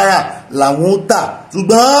táwọn bára làwọn ó tà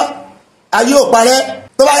ṣùgbọ́n ayé ò parẹ́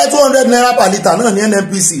tó bá yẹ 200 naira per litre náà ní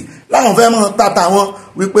NNPC láwọn fẹ́ mọ́ tata wọn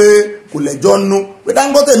wípé kò lẹ́jọ́ nú pé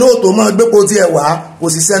Dangote náà tó mọ́ gbépo tí ẹ wá kò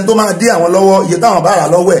sì sẹ́ni tó máa dí àwọn lọ́wọ́ iye táwọn bára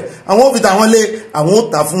lọ́wọ́ ẹ̀ àwọn ò fi tàwọn lé àwọn ò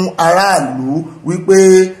tà fún aráàlú wípé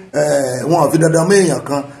wọn ò fi dandan mọ́ èèyàn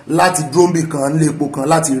kan láti dúrómbì kan nílé epo kan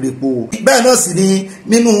láti repo. bẹ́ẹ̀ náà sì ni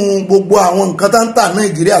nínú gbogbo àwọn nǹkan tá ń tà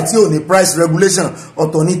Nàìjíríà tí ò ní price regulation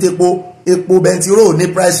ọ̀tọ̀ ní tepo epo bẹntiró ní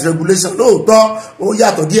price regulation lóòótọ́ ó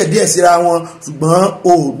yàtọ̀ díẹ̀díẹ̀ síra wọn ṣùgbọ́n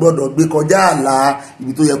o ò gbọ́dọ̀ gbé kọjá àlà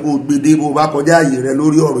ibi tó yẹ kó o gbé dé bó o bá kọjá àyè rẹ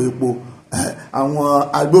lórí ọ̀rọ̀ epo. àwọn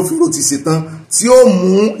agbófinró ti ṣetán tí ó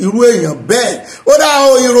mú irú èèyàn bẹ́ẹ̀. ó dá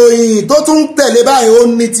o ìròyìn tó tún tẹ̀lé báyìí ó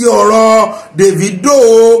ní ti ọ̀rọ̀ Davido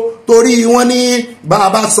torí wọ́n ní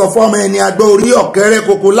bàbá sọ fọ́mọ ẹni agbọ́ orí ọ̀kẹ́rẹ́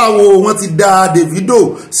kòkó láwo wọ́n ti dá Davido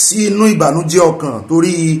sí inú ìbànújẹ́ ọkàn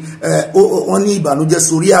torí wọ́n ní ìbànújẹ́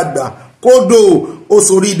sórí àgbà kódò ó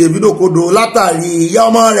sorí Davido kódò látàrí ìyá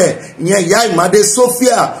ọmọ rẹ̀ ìyẹn ìyá ìmádé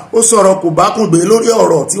Sophia ó sọ̀rọ̀ kò bá kùngbé lórí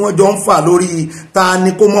ọ̀rọ̀ tí wọ́n jọ ń fà lórí ta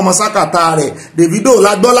ni kó mọ́mọ́ sákàtà rẹ̀. Davido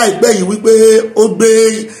lágbọ́ láìpẹ́ yìí wípé ó gbé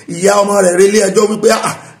ìyá ọmọ rẹ̀ relé ẹjọ́ wípé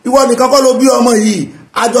ìwọ nìkan kọ́ ló bí ọmọ yìí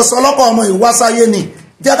àjọsọ ọlọ́kọ̀ ọmọ ìwásáyé ni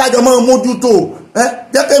jẹ́ kájọ mọ́ mójútó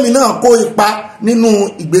jẹ́ kémi náà kó ipa nínú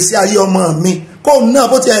ìgbésí ayé ọmọ mi kóun náà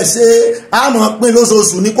bó tiẹ̀ ṣe àmọ́ pín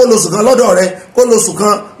lóṣooṣù ní kó lóṣù kan lọ́dọ̀ rẹ kó lóṣù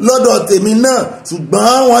kan lọ́dọ̀ tèmi náà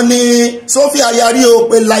ṣùgbọ́n wọ́n ní Sophia yarí o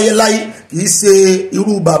pé láyéláyé kìí ṣe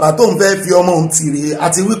irú bàbá tó ń fẹ́ fi ọmọ òun tìrè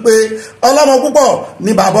àti wípé ọlọ́mọ púpọ̀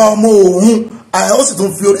ni bàbá ọmọ òun ó sì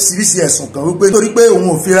tún fi oríṣiríṣi ẹ̀sùn kan wípé torí pé òun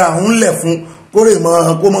ò fira òun lẹ̀ fún kórè mọ́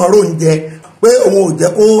kó mọ́ róúnjẹ pé òun ò jẹ́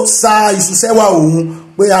kó sá iṣu sẹ́wà òun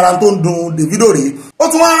pé ara tó ń dun Davido rèé ó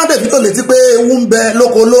tún wá rán Davido létí pé ewu ń bẹ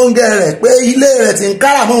lóko lóńgẹ rẹ̀ pé ilé rẹ̀ ti ń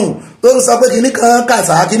káràmọ́ òun tó ń sọ pé kinní kan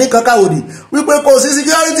kàṣà kinní kan káwòdì wípé kò sí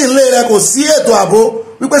security ńlé rẹ̀ kò sí ètò ààbò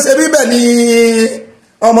wípé ṣe bíbẹ̀ ni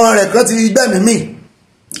ọmọ rẹ̀ kan ti gbẹ̀mí mì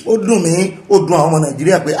ó dùn mí ó dùn àwọn ọmọ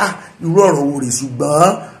Nàìjíríà pé irú ọ̀rọ̀ wo rè ṣùgbọ́n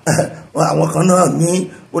àwọn kan náà ní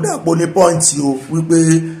ó dàpọ̀ ní pọ́ǹtì o wípé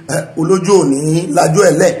olójú òní lájọ́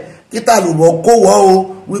ẹ̀lẹ́ kíta lùbọ̀ kó wọ́ o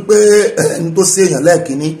wípé ẹni tó ṣe èèyàn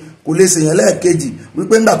lẹ́ẹ̀kínní kò lè ṣe èèyàn lẹ́ẹ̀kejì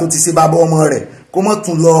wípé nígbà tó ti ṣe bàbá ọmọ rẹ̀ kó mọ́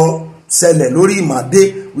tún lọ ṣẹlẹ̀ lórí ìmàdé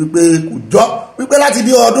wípé kò jọ́ wípé láti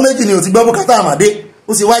bí ọdún méjì ni ò ti gbọ́ bùkátà àmàdé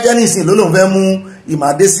ó sì wájẹ́ ní ìsìn ló lòun fẹ́ mú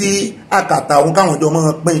ìmàdé sí àkàtà òun káwọn jọ mọ́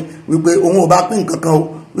pín wípé òun ò bá pín nǹkan kan o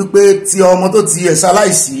wípé tí ọmọ tó ti ẹ̀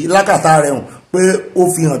ṣaláìsí lákàtà rẹ̀ hàn pé ó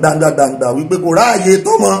fi hàn dáńdáńdá wípé kò ráàyè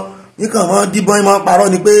tọ́mọ nìkan mọ́ díbọ́n ìmọ̀ parọ́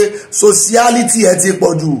ni pé sociality ẹ̀ ti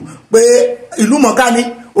pọ̀ jù pé ìlú mọ̀ká ni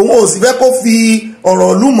òun ò sì fẹ́ kó fi ọ̀rọ̀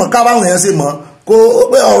ìlú mọ̀ká báwọn èèyàn ṣe mọ̀ kó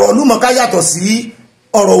pé ọ̀rọ̀ ìlú mọ̀ká yàtọ̀ sí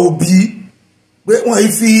ọ̀rọ̀ òbí pé wọ́n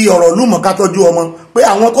yìí fi ọ̀rọ̀ ìlú mọ̀ká tọ́jú ọmọ pé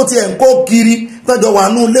àwọn tó tiẹ̀ ń kó kiri tọ́jọ́ wà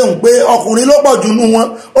nú léhùn pé ọkùnrin ló pọ̀ jù nú wọn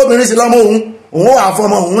obìnrin sì lọ́mọ òun ó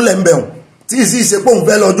àfọmọ òun lẹ̀ ń bẹ̀hùn tí ì sì ṣe pé òun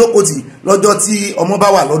fẹ́ lọ jókòó tì lọ́jọ́ tí ọmọ bá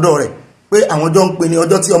wà lọ́dọ̀ rẹ̀ pé àwọn jọ ń pe ní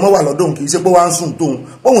ọjọ́ tí ọmọ wà lọ́dọ̀ òun kì í ṣe pé wá ń sùn tóun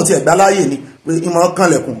òun ti ẹ̀gbá láàyè ni pé ìmọ̀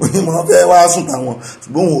kànlẹ̀kùn ìmọ̀ fẹ́ wá sùn táwọn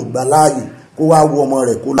ṣùgbọ́n òun ò gbà láàyè kó wá wo ọmọ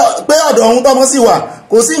rẹ̀ kó lọ. pé ọ̀dọ̀ òun tọ́mọ sì wà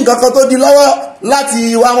kò sí nǹkan kan tó di lọ́wọ́ láti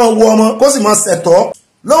wá wọn wo ọmọ kó sì mọ ṣẹ̀tọ́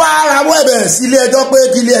ló wá rawọ́ ẹ̀bẹ̀ sí ilé ẹjọ́ pé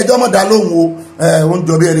kí ilé ẹjọ́ mọ̀ dá lóhùn o ó ń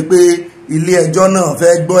jọ bí ẹni pé ilé ẹjọ́ náà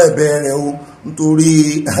fẹ́ gbọ́ ẹ̀bẹ̀ rẹ̀ o nítorí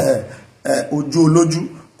ojú olójú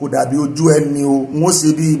kò dàbí ojú ẹni o wọ́n ṣe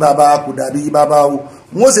bí bàbá kò dàbí bàbá o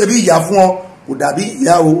wọ́n ṣe bí ìyá fún ọ kò dàbí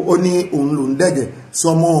ìyá o ó ní òun lòún dẹ̀jẹ̀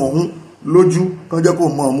sọmọ òun lójú kan jẹ́ kó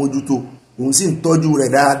mọ mójútó òun sì ń tọ́jú rẹ̀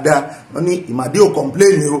dáadáa wọ́n ní ìmàdé ò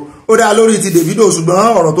kọ̀ǹpléènì o ó dá lórí ti Davido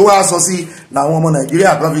ṣùgbọ́n ọ̀rọ̀ tó wá sọ sí làwọn ọmọ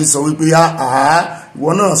Nàìjíríà kan fi sọ wípé ìwọ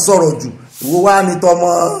náà sọ̀rọ̀ jù ìwọ wá ní tọmọ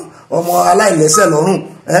ọmọ aláìlẹ́sẹ̀ lọ́rùn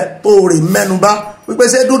tó rè mẹ́nubà wípé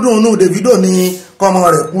ṣé dúdùn inú Davido ni kọ́mọ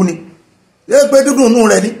rẹ̀ kú ni pé dúdùn inú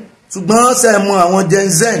rẹ̀ ni ṣùgbọ́n ṣe mọ àwọn Gen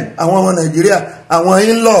Z àwọn ọmọ Nàìjíríà àwọn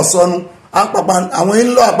in-law sọnù àwọn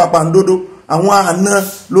in-law àpàpàǹdodo àwọn àna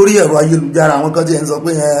lórí ẹ̀rọ ayélujára àwọn kan tí ẹ̀ ń sọ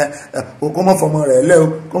pé kó mọ́ fọmọ rẹ̀ lẹ́ o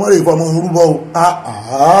kó mọ́ lè fọmọ rúbọ o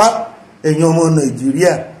ẹ̀yin ọmọ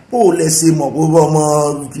Nàìjíríà bó lẹ ṣe mọ̀ bó bọ́ ọmọ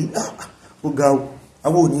ó ga o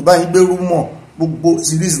àwọn òní báyìí gbérú mọ̀ gbogbo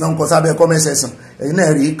series náà ń kọ sábẹ́ kọ́mẹ́sẹ̀sán ẹ̀yin náà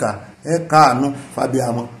rí ìka ẹ káàánú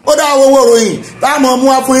fàbíàmọ́. ó dá owó ròyìn táwọn mú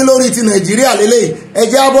wá fún yín lórí ti Nàìjíríà lélẹ̀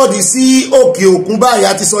ẹjẹ́ àbọ̀dì sí òkè òkun báyìí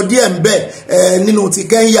àti sọ díẹ̀ ń bẹ̀ nínú ti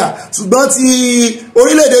Kenya ṣùgbọ́n ti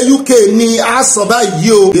orílẹ̀-èdè UK ni a sọ báyìí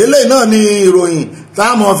o eléyìí náà ni ìròyìn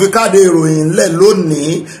táwọn fi káde ìròyìn ńlẹ̀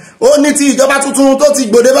lónìí ó ní ti ìjọba tuntun tó ti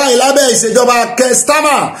gbòde báyìí lábẹ́ ìṣèjọba Keir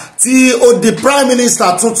Starmer tí ó di prime minister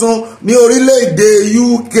tuntun ní orílẹ̀-èdè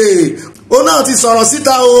UK ó náà ti sọ̀rọ̀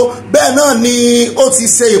síta o bẹ́ẹ̀ náà ni ó ti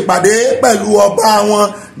ṣe ìpàdé pẹ̀lú ọba wọn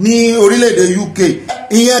ní orílẹ̀-èdè UK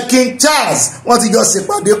ìyẹn King Charles wọ́n ti jọ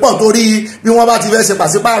ṣèpàdé pọ̀ torí bí wọ́n bá ti fẹ́ ṣe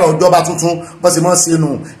pàṣípààrọ̀ ìjọba tuntun bọ́n sì mọ́ sínú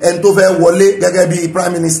ẹni tó fẹ́ wọlé gẹ́gẹ́ bí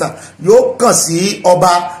prime minister yóò kàn sí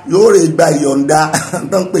ọba yóò rè gba ìyọ̀ǹda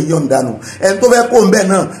tó ń pè ìyọ̀ǹda nù ẹni tó fẹ́ kó ń bẹ̀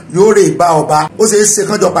náà yóò rè bá ọba ó ṣe é ṣe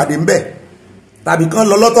kánjọ pàdé ń bẹ̀ tàbí kán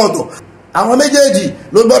lọ lọ́tọ̀ọ̀tọ̀ àwọn méjèèjì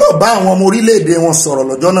ló gbọ́dọ̀ bá àwọn ọmọ orílẹ̀-èdè wọn sọ̀rọ̀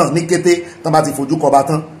lọ́jọ́ náà ní kété tán bá ti fojú kọba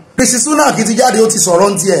tán. Rishi Sunak ti jáde ó ti sọ̀rọ̀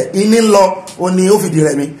ń tiẹ̀ ìní ń lọ ó ní ó fìdí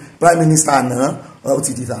rẹmi prime minister àná ó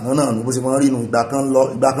ti di tàná náà ní bó ṣe máa ń rí inú ìgbà kan lọ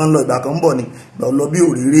ìgbà kan ń bọ̀ ni ìgbà lọ bí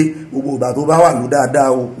òréré gbogbo ìgbà tó bá wà ló dáadáa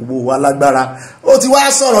o gbogbo wa lágbára ó ti wá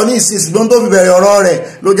sọ̀rọ̀ ní ìsìn ṣùgbọ́n tó fi bẹ̀rẹ̀ ọ̀rọ̀ rẹ̀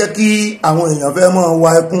ló jẹ́ kí àwọn èèyàn fẹ́ mọ́ wa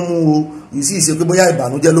ẹkún mú o yìí sì ṣe pé bóyá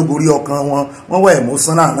ìbànújẹ́ ló gorí ọkàn wọn wọ́n wà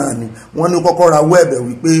emotional náà ni wọ́n ní kọ́kọ́ ra wọ́ ẹ̀bẹ̀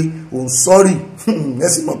wípé òun sọ́rì ẹ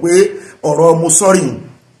sì mọ̀ pé ọ̀rọ̀ mo sọ́rì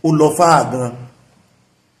ó lọ fáà gan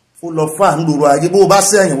ó lọ fáà ń gbòòrò ayé bó bá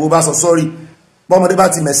sẹ́yìn bó bá sọ sọ́rì bọ́mọdé bá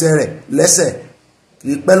ti mẹ̀sẹ̀ rẹ̀ lẹ́sẹ̀ kì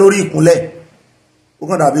í pẹ́ lórí ìkúnlẹ̀ ó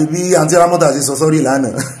kàn dàbí bí àǹtí Ramọ́tà ṣe sọ sọ́rì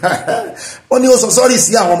lánàá ó ní ó sọ sọ́rì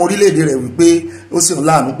sí àwọn ọmọ orílẹ̀-èdè rẹ̀ wípé ó sì ń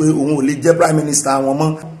láàánú pé òun ò lè jẹ́ prime minister àwọn mọ́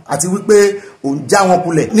àti wípé òun já wọn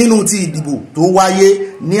kulẹ̀ nínú ti ìdìbò tó wáyé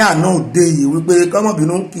ní àná òde yìí wípé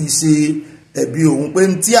kọ́mọ̀bínú kì í ṣe ẹ̀bi òun pé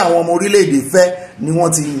tí àwọn ọmọ orílẹ̀-èdè fẹ́ ni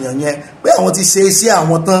wọ́n ti yàn yẹn pé àwọn ti ṣe iṣẹ́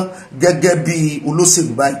àwọn tán gẹ́gẹ́ bí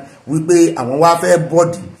olóṣèlú báyìí wípé àwọn wá fẹ́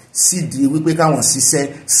bọ́ọ̀dì sídìí wípé káwọn ṣiṣẹ́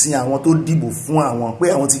sin àwọn tó dìbò fún àwọn pé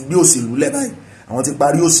àwọn ti gbé òṣèlú lẹ̀ báyìí àwọn ti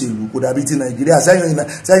parí òṣèlú kò dàbí ti Nàìjíríà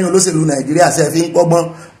sẹ́yìn olóṣèlú Nàìjíríà ṣe fi ń kọ́gbọ́n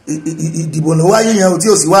ìdìbò ló wáyé yẹn tí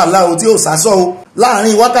ò sí wàhálà o tí ò sásọ o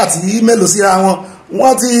láàrin wákàtí mélòó síra wọn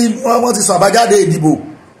wọ́n ti sọ àbájáde ìdìbò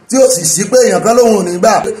tí ó sì sí pé èèyàn kan lóhun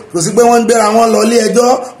nígbà kò sí pé wọ́n ń gbéra wọn lọ ilé ẹjọ́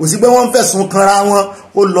kò sí pé wọ́n ń fẹ̀sùn kanra wọn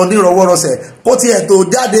ó lọ nírọwọ́rọsẹ̀ kó tiẹ̀ tó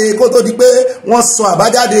jáde kó tó di pé wọ́n sọ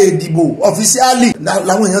àbájáde ìdìbò ọ̀fíṣíálì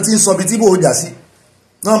làwọn èèyàn ti ń sọ bí tí bò ó jà sí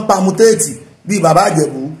wọ́n ń pa mutéètì bíi bàbá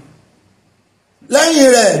àjẹ̀bú lẹ́yìn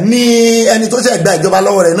rẹ̀ ni ẹni tó ṣẹ̀ gba ìjọba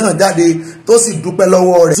lọ́wọ́ rẹ̀ náà jáde tó sì dúpẹ́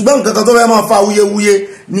lọ́wọ́ rẹ̀ ṣùgbọ́n nǹkan kan tó fẹ́ máa fa wuyewuye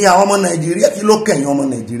ni àwọn ọmọ Nàìjíríà kí ló kẹ̀yìn ọmọ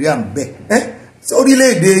Nàìjíríà ń bẹ̀ sí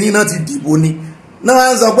orílẹ̀-èdè yín náà ti dìbò ni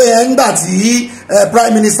náà sọ pé nígbà tí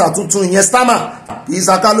prime minister tuntun ìyẹn Starmer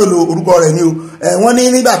ìsàkálòlò orúkọ rẹ̀ ni o wọ́n ní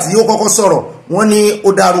nígbà tí ó kọ́kọ́ sọ̀rọ̀ wọ́n ní ó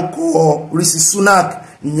dárúkọ Rishi Sunak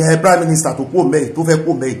ìyẹn prime minister tó kú òmẹ́yì tó fẹ́ kú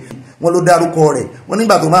òmẹ́yì wọ́n ló dárúkọ rẹ̀ wọ́n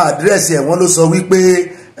nígbà tó máa àdírẹ́sì ẹ̀ wọ́n ló sọ wípé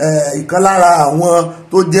ìkan lára àwọn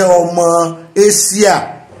tó jẹ́ ọmọ Asia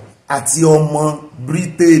àti ọmọ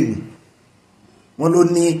Britain wọ́n ló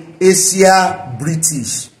ní Asia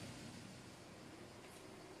British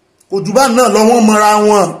òjúbá náà lọ wọ́n mọ́ra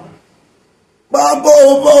wọn bó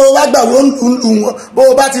bá gbàwó ń lù wọn bó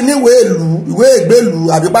bá ti níwèé ìlú ìwé ìgbélú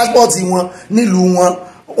àbí pásítọ̀tì wọn nílùú wọn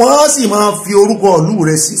wọ́n sì máa fi orúkọ ìlú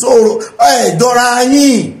rẹ̀ sí sóòrò ẹ̀jọra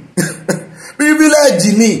yín privilege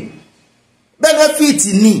ni benefit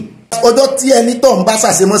ni ọjọ́ tí ẹni tó ń bá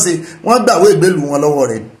ṣàṣemọ́ṣe wọ́n gbàwé ìgbélú wọn lọ́wọ́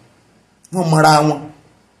rẹ̀ wọ́n mọ́ra wọn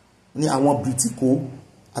ní àwọn bìtìkó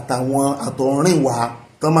àtàwọn àtọ̀rìnwá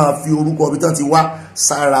tán máa fi orúkọ ibi tán ti wá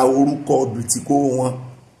sára orúkọ bìtìkó wọn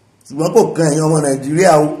ṣùgbọ́n kò kan èèyàn ọmọ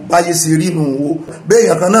Nàìjíríà báyé ṣe rí nù wo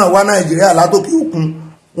béèyàn kan náà wá Nàìjíríà látòkè òkun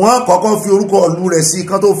wọ́n kọ́kọ́ fi orúkọ ìlú rẹ̀ sí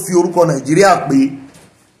kán tó fi orúkọ Nàìjíríà pé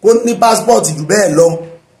kó ní passport jù bẹ́ẹ̀ lọ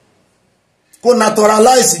kó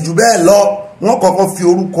naturalize jù bẹ́ẹ̀ lọ wọ́n kọ́kọ́ fi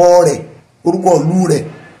orúkọ rẹ̀ orúkọ ìlú rẹ̀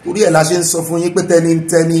torí ẹ̀ la ṣe ń sọ fún yín pé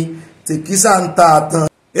tẹnitẹni tèkísà ń ta àtàn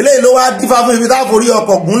eléyìí ló wá dífá fún ibi táforí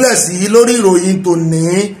ọkọ̀ gúnlẹ̀ sí lórí ìròyìn tòní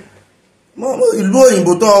ìlú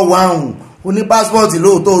òyìnbó tó wà hùn ó ní pásítọ̀tì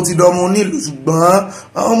lóòótọ́ ti dọmọ onílùú ṣùgbọ́n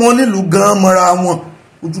ọmọ onílùú gan mọ́ra wọn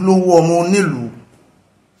ojúlówó ọmọ onílùú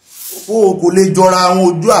ó kò lè jọra wọn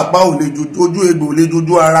ojú àpá ò lè ojú egbò ò lè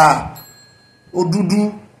jojú ara ó dúdú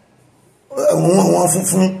wọn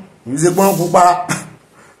funfun ìṣèpọ́n pupa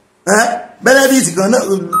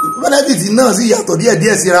bẹ́nẹ́fìtì náà sì yàtọ̀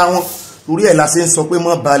díẹ̀díẹ̀ síra wọn torí ẹ̀ la ṣe ń sọ pé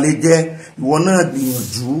mọ́ balẹ̀ jẹ́ ìwọ náà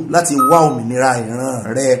gbìyànjú láti wá òmìnira ìran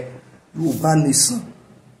rẹ Yorùbá nation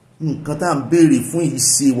nǹkan tá à ń béèrè fún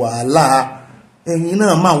ìṣe wàhálà ẹ̀yin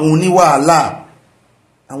náà mọ àwọn oníwàhálà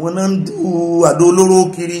àwọn náà ń dù àdó olóró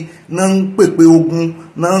kiri náà ń pèpè ogun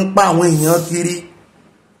náà ń pa àwọn èèyàn kiri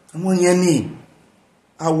àwọn yẹn ni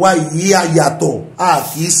àwa yìí àyàtọ̀ a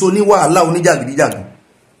kì í so ní wàhálà oníjàgídíjàgì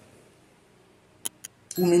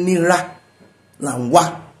òmìnira là ń wá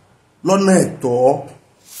lọ́nà ẹ̀tọ́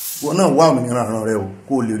wọn náà wá òmìnira àrùn rẹ o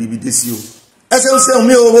kó o lè rí ibi dé sí o ẹ ṣeun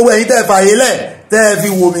mi o gbogbo ẹ̀yin tẹ́ fààyè lẹ̀ tẹ́ fi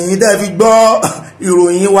wò mí tẹ́ fi gbọ́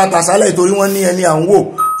ìròyìn wa tàṣálẹ̀ torí wọ́n ní ẹni à ń wò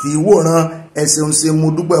kì í wòran ẹ ṣeun mo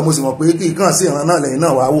dúpẹ́ mo sì mọ̀ pé kì í kàn sí ìran náà lẹ́yìn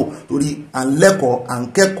náà wá wò torí à ń lẹ́kọ̀ọ́ à ń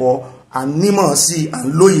kẹ́kọ̀ọ́ à ń nímọ̀ sí à ń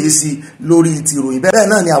lóye sí lórí ti ìròyìn bẹ́ẹ̀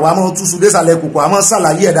náà ni àwa máa túṣu désàlẹ̀ kòkò a máa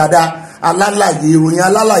ṣàlàyé ẹ̀ dáadáa alálàyé ìròyìn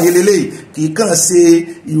alálàyé lélẹ́yìí kì í kàn ṣe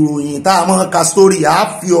ìròyìn tá a máa ka sórí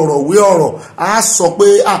a fi ọ̀rọ̀ wé ọ̀rọ̀ a sọ pé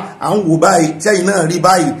à ń wò báyìí sẹ́yìn náà rí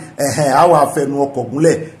báyìí a wà fẹnu ọkọ̀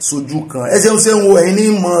gúnlẹ̀ sójú kan ẹ ṣeun ṣe ń wo ẹ̀yin ní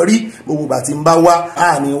mọ̀ rí gbogbo bàtí ń bá wá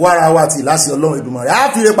a ní wára wa tì láṣẹ Ọlọ́run Èdùmàrè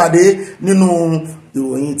a fi rè pàdé nínú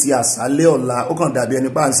ìròyìn ti àṣálẹ́ ọ̀la ó kàn dàbí ẹni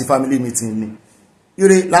bá ń sí family meeting ni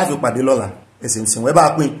ire láti pàdé lọ́la ẹ̀sìn ìsìnwẹ́ bá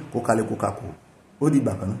pín kó kalẹ̀ kó kakó ó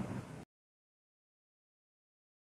dìgbà kan náà.